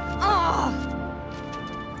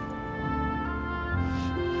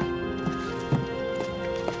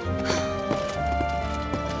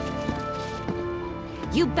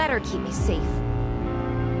 You better keep me safe.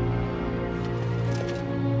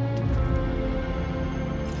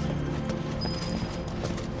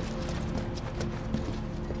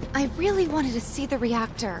 I really wanted to see the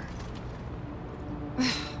reactor.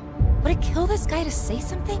 Would it kill this guy to say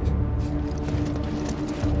something?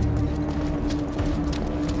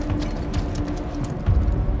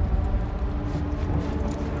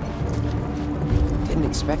 Didn't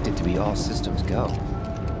expect it to be all systems go.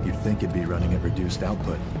 You'd think it'd be running at reduced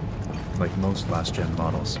output, like most last-gen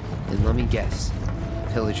models. And let me guess,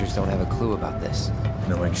 villagers don't have a clue about this.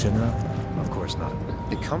 Knowing Shinra? Of course not.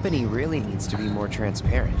 The company really needs to be more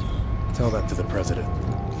transparent. Tell that to the president.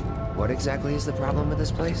 What exactly is the problem with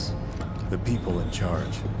this place? The people in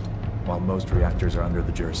charge. While most reactors are under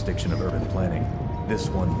the jurisdiction of urban planning, this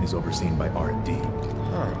one is overseen by R&D.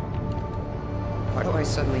 Huh. Why do I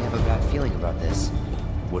suddenly have a bad feeling about this?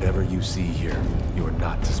 Whatever you see here, you are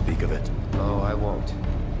not to speak of it. Oh, I won't.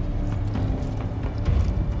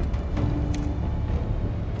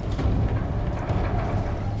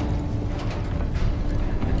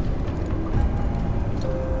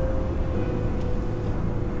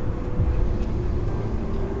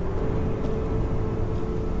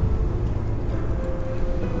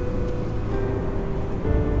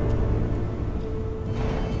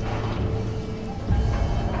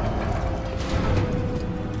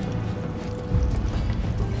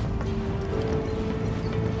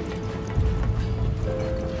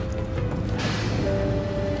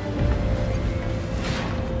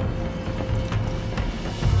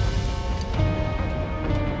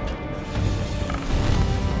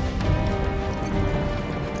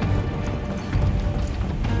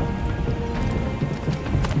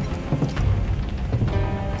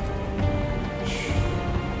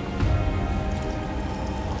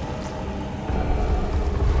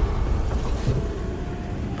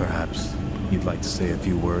 You'd like to say a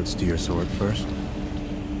few words to your sword first?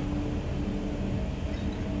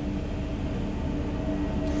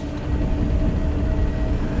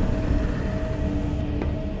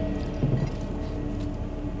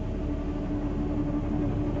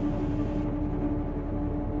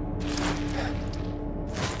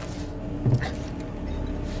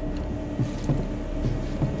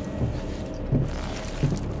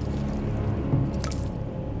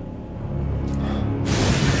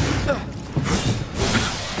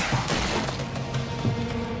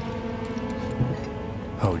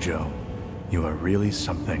 really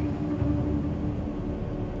something.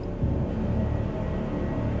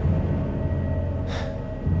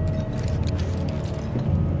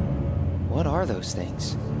 What are those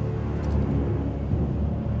things?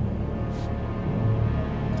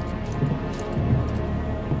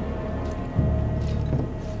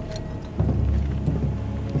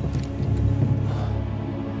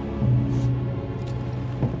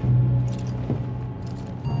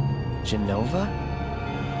 Jenova?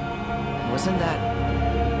 Wasn't that...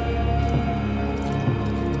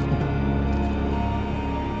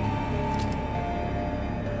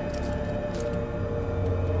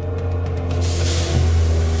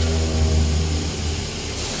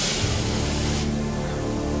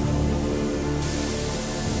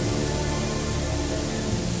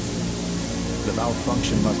 The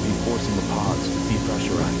malfunction must be forcing the pods to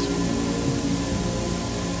depressurize.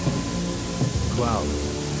 Cloud,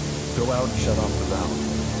 go out and shut off the valve.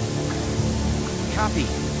 Copy.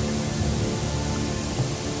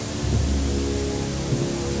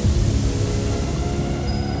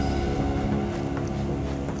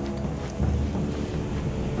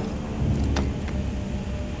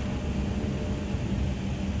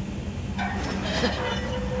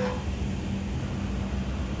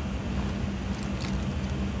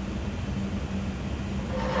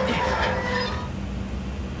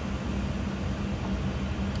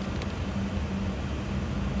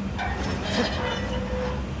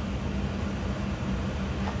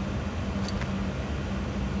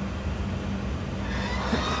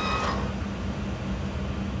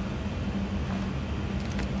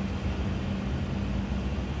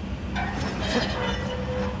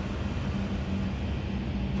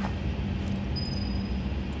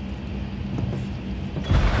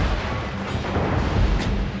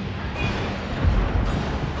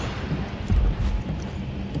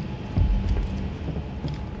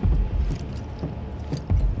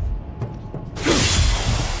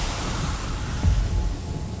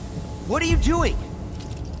 What are you doing?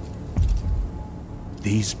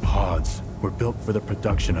 These pods were built for the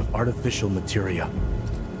production of artificial materia.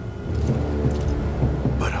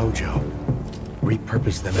 But Hojo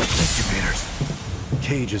repurposed them as incubators,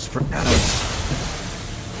 cages for animals,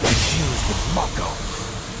 infused with Mako,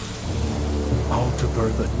 all to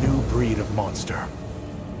birth a new breed of monster.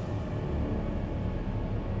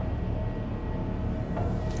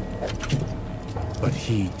 But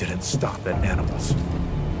he didn't stop at animals.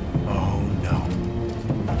 Oh no.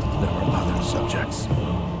 There were other subjects.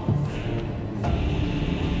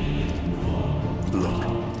 Look.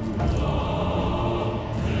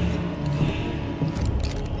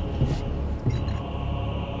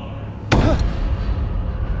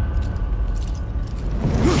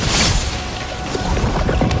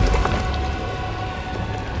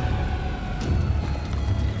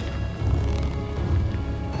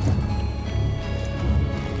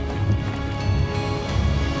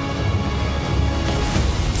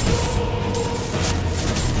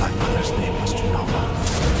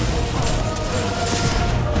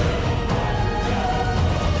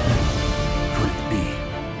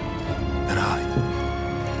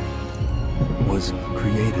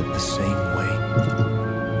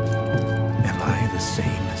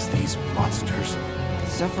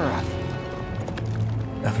 Sephiroth.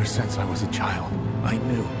 Ever since I was a child, I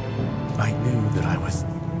knew that I was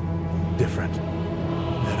different.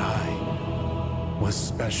 That I was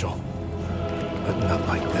special. But not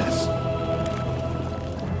like this.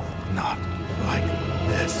 Not like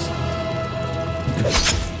this.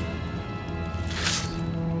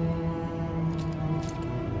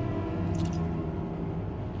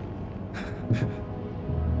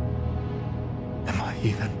 Am I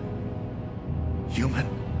even human?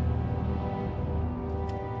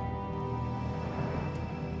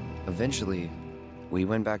 Eventually, we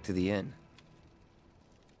went back to the inn.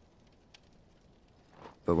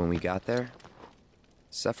 But when we got there,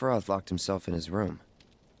 Sephiroth locked himself in his room.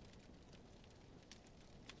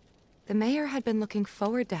 The mayor had been looking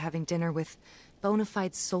forward to having dinner with bona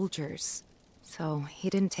fide soldiers, so he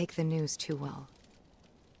didn't take the news too well.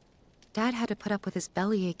 Dad had to put up with his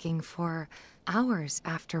belly aching for hours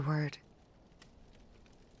afterward.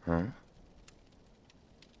 Huh?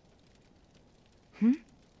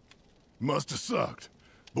 Must have sucked.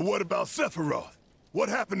 But what about Sephiroth? What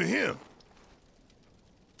happened to him?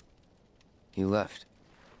 He left.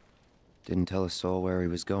 Didn't tell a soul where he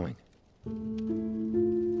was going.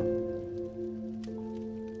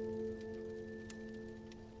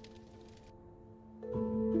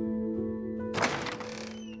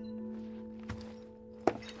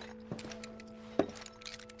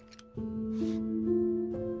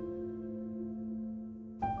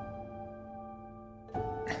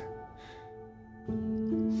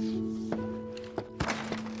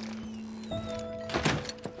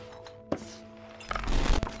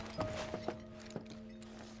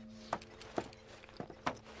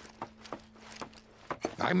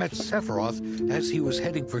 I met Sephiroth as he was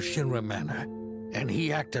heading for Shinra Manor, and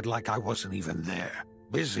he acted like I wasn't even there.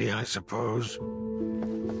 Busy, I suppose.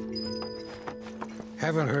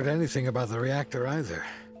 Haven't heard anything about the reactor either.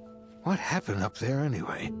 What happened up there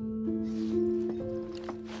anyway?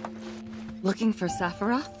 Looking for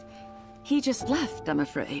Sephiroth? He just left, I'm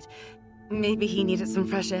afraid. Maybe he needed some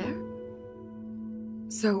fresh air?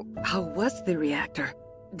 So, how was the reactor?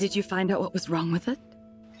 Did you find out what was wrong with it?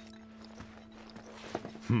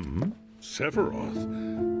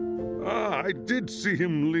 Sephiroth? I did see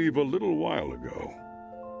him leave a little while ago.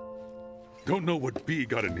 Don't know what bee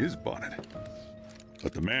got in his bonnet,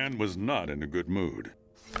 but the man was not in a good mood.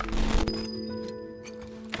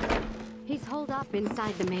 He's holed up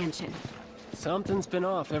inside the mansion. Something's been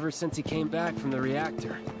off ever since he came back from the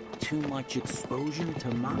reactor. Too much exposure to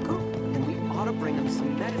Mako? And we ought to bring him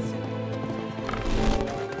some medicine.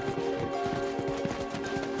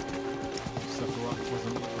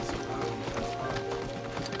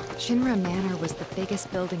 Shinra Manor was the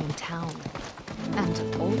biggest building in town, and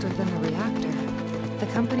older than the reactor. The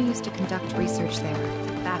company used to conduct research there,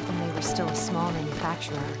 back when they were still a small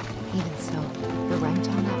manufacturer. Even so, the rent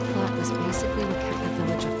on that plot was basically what kept the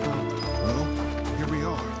village afloat. Well, here we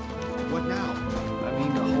are. What now? I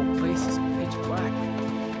mean, the whole place is pitch black.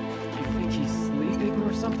 You think he's sleeping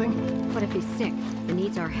or something? What if he's sick and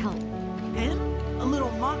needs our help? And a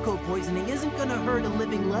little Mako poisoning isn't gonna hurt a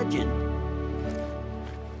living legend.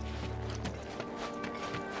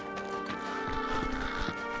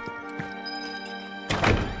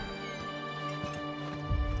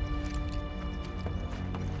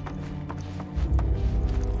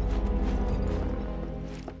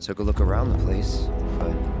 Took a look around the place,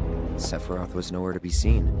 but Sephiroth was nowhere to be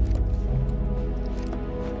seen.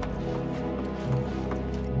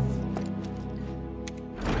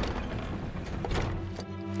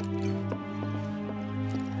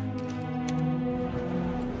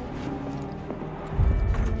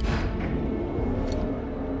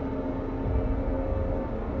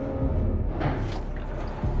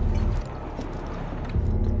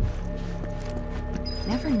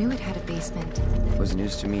 Never knew it had a basement. Was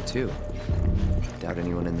news to me too. Doubt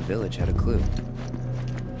anyone in the village had a clue.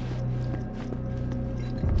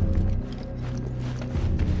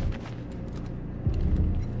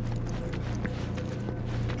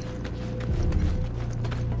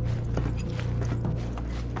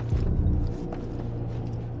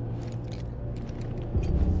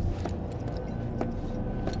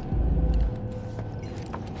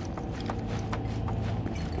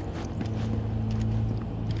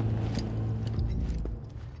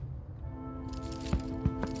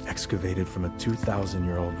 Excavated from a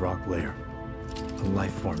 2,000-year-old rock layer, a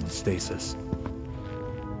life form in stasis.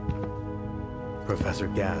 Professor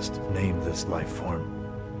Gast named this life form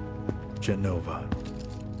Jenova.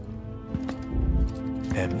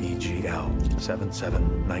 MEGL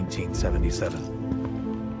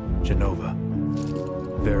 77-1977. Jenova,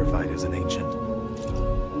 verified as an ancient.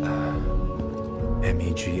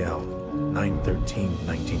 MEGL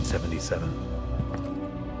 9/13/1977.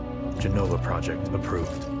 Jenova project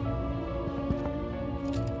approved.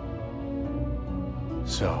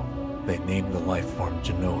 So, they named the life form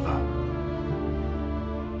Jenova.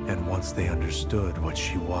 And once they understood what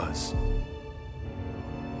she was,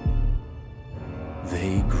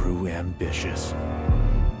 they grew ambitious.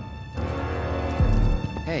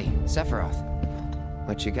 Hey, Sephiroth.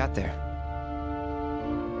 What you got there?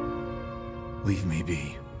 Leave me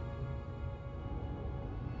be.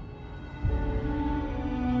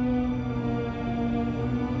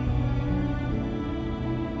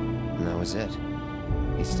 And that was it.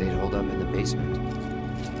 He stayed holed up in the basement.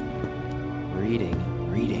 Reading,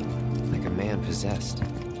 like a man possessed.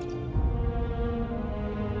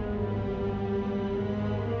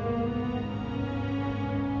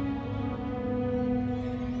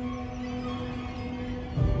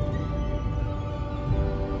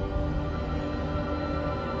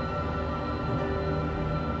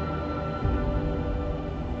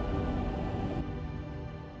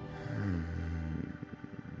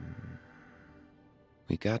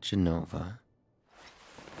 We got Jenova.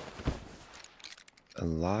 A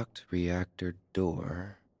locked reactor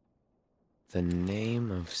door. The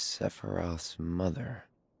name of Sephiroth's mother.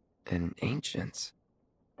 And ancients.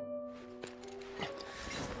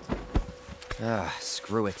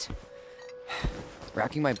 Screw it.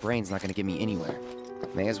 Racking my brain's not gonna get me anywhere.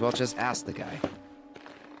 May as well just ask the guy.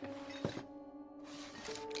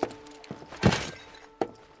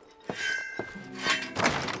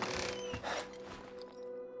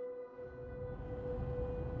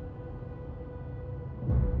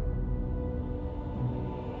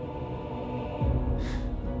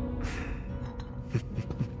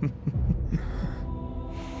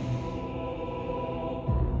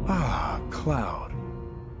 Cloud,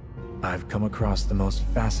 I've come across the most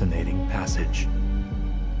fascinating passage.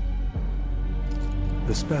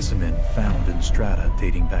 The specimen found in strata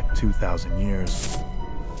dating back 2,000 years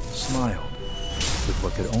smiled with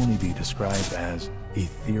what could only be described as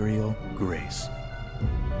ethereal grace.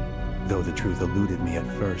 Though the truth eluded me at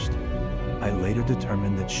first, I later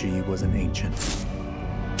determined that she was an ancient,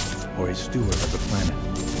 or a steward of the planet,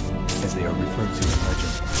 as they are referred to in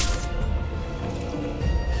legend.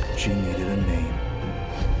 She needed a name,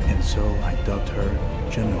 and so I dubbed her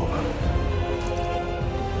Jenova.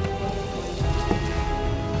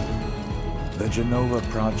 The Jenova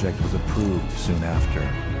project was approved soon after.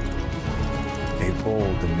 A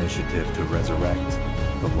bold initiative to resurrect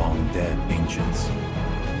the long-dead ancients.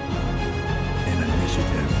 An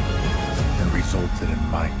initiative that resulted in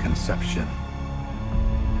my conception.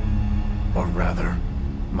 Or rather,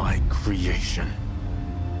 my creation.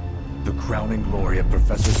 The crowning glory of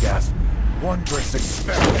Professor Gas' wondrous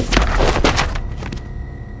experiment.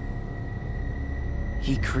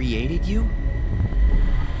 He created you?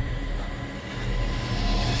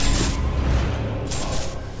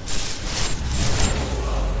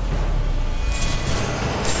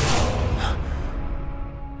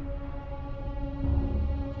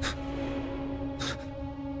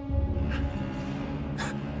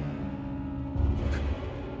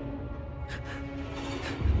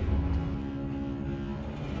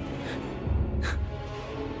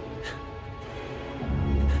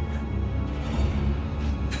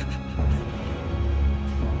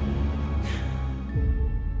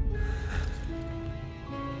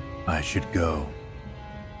 I should go.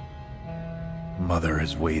 Mother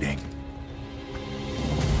is waiting.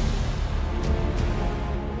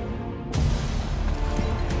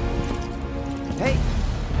 Hey!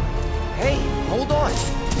 Hey, hold on!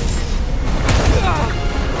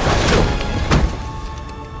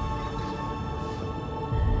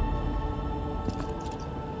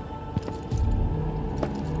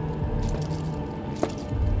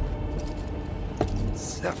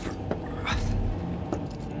 Sephiroth.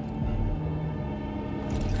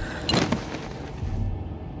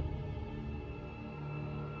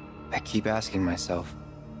 I keep asking myself,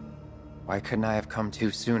 why couldn't I have come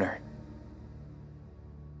to sooner?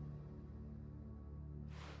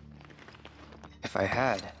 If I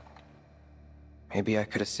had, maybe I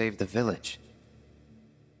could have saved the village.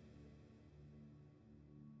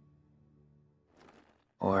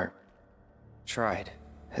 Or tried,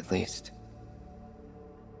 at least.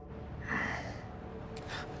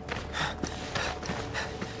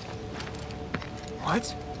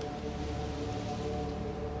 What?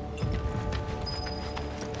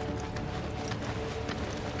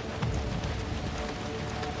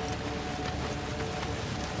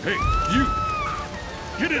 Hey, you!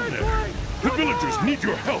 Get in there! The villagers need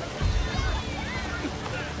your help!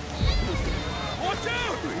 Watch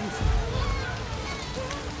out!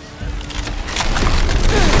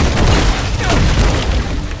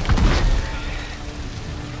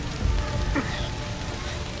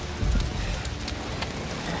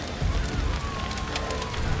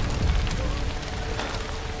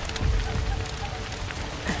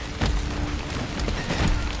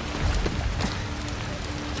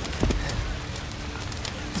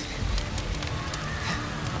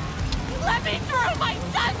 Let me through! My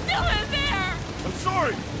son's still in there! I'm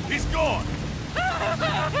sorry! He's gone!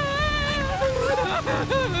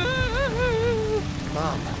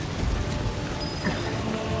 Mom.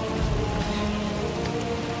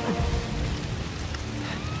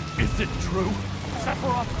 Is it true?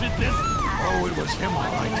 Sephiroth did this? Oh, it was him, all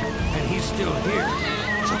right. And he's still here.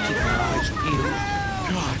 So keep your eyes peeled.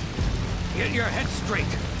 God. Get your head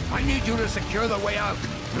straight. I need you to secure the way out.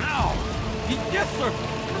 Now! Yes, sir!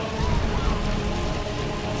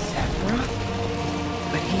 Sephiroth?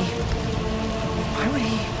 But why would he...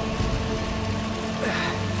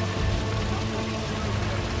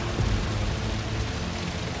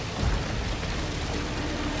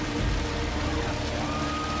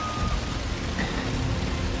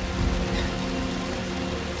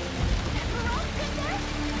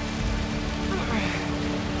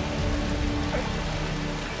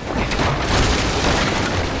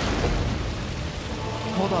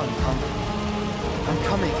 Hold on, I'm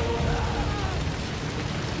coming.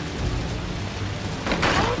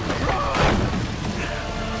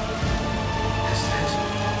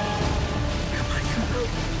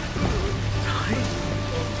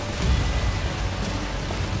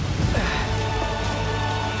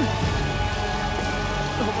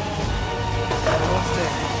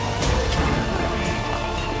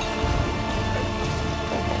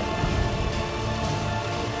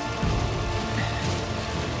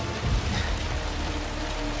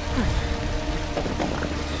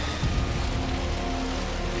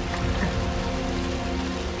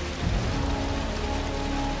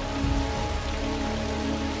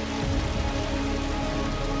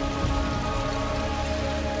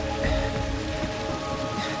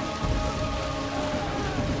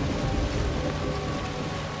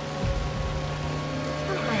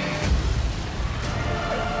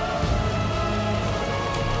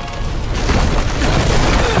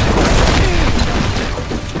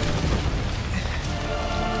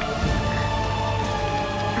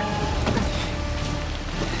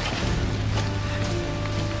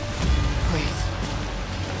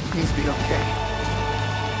 Please be okay.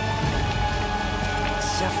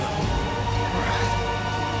 Sephiroth.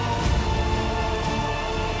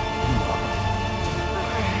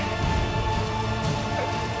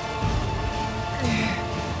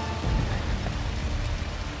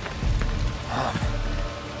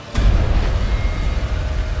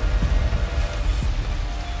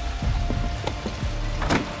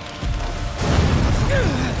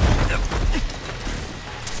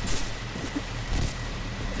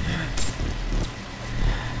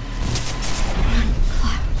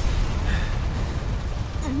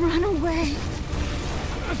 Run away.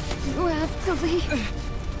 You have to leave.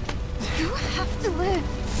 You have to live.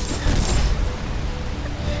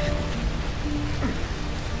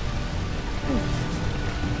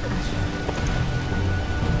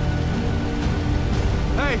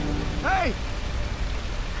 Hey! Hey!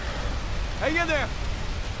 Hang in there!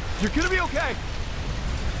 You're gonna be okay!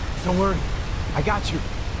 Don't worry. I got you.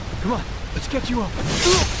 Come on, let's get you up.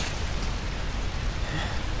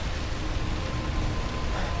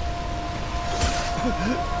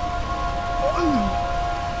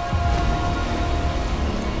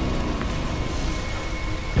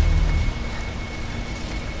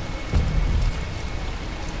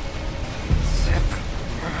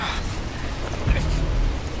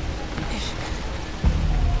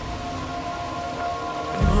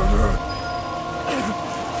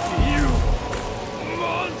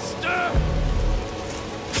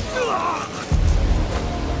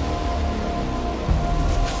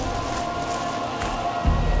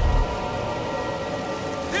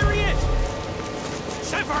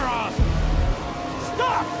 Sephiroth!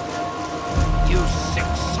 Stop! You sick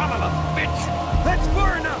son of a bitch! That's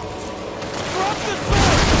far enough! Drop the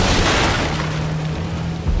sword!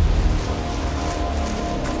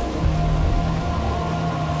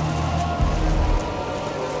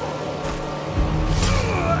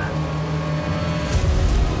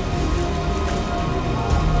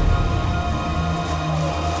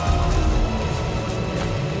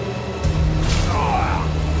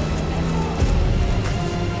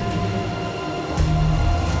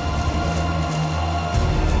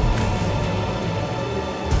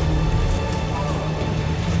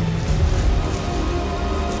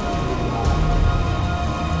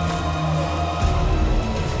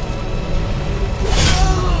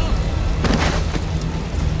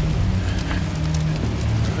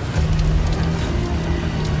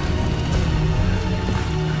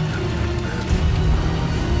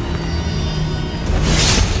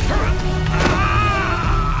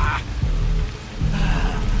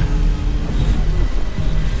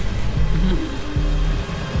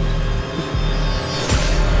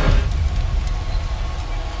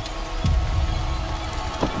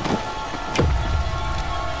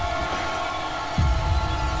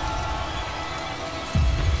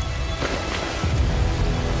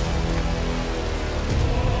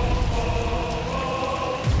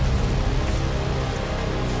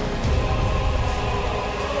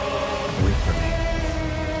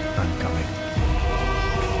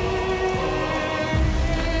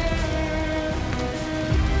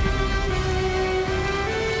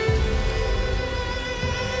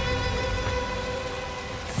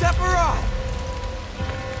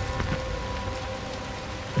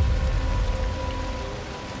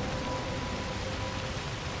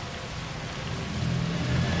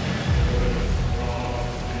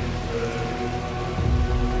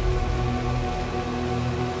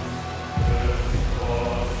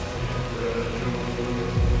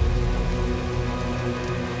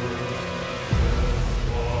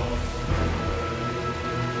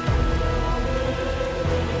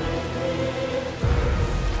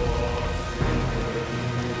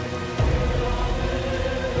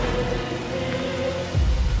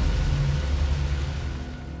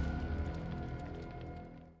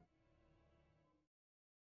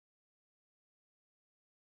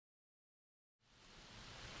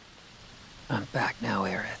 I'm back now,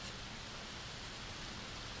 Aerith.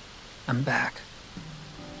 I'm back.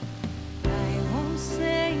 I won't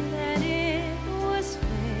say that it was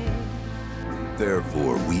fair.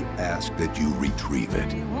 Therefore, we ask that you retrieve it.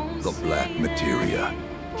 The Black Materia,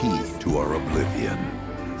 key to our oblivion.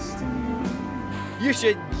 You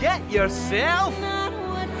should get yourself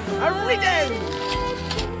a reading!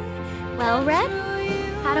 Well, Red,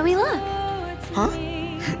 how do we look? Huh?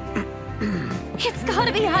 It's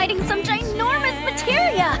gotta be hiding some ginormous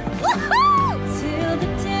materia! Woohoo! Till the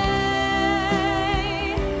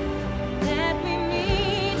day that we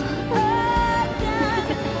meet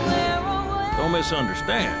again. Don't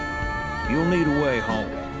misunderstand. You'll need a way home.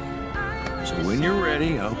 So when you're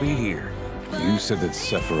ready, I'll be here. You said that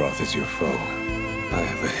Sephiroth is your foe. I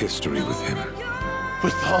have a history with him.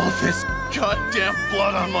 With all this goddamn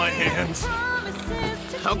blood on my hands,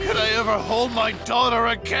 how could I ever hold my daughter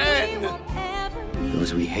again?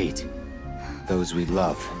 Those we hate, those we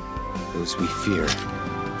love, those we fear.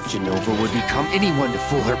 Jenova would become anyone to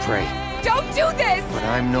fool her prey. Don't do this! But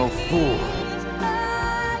I'm no fool.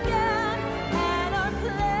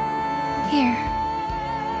 Here.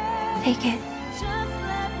 Take it.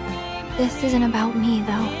 This isn't about me,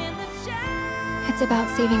 though. It's about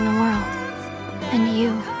saving the world. And you.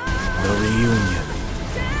 The reunion.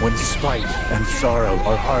 When spite and sorrow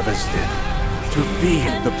are harvested to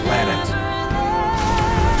feed the planet.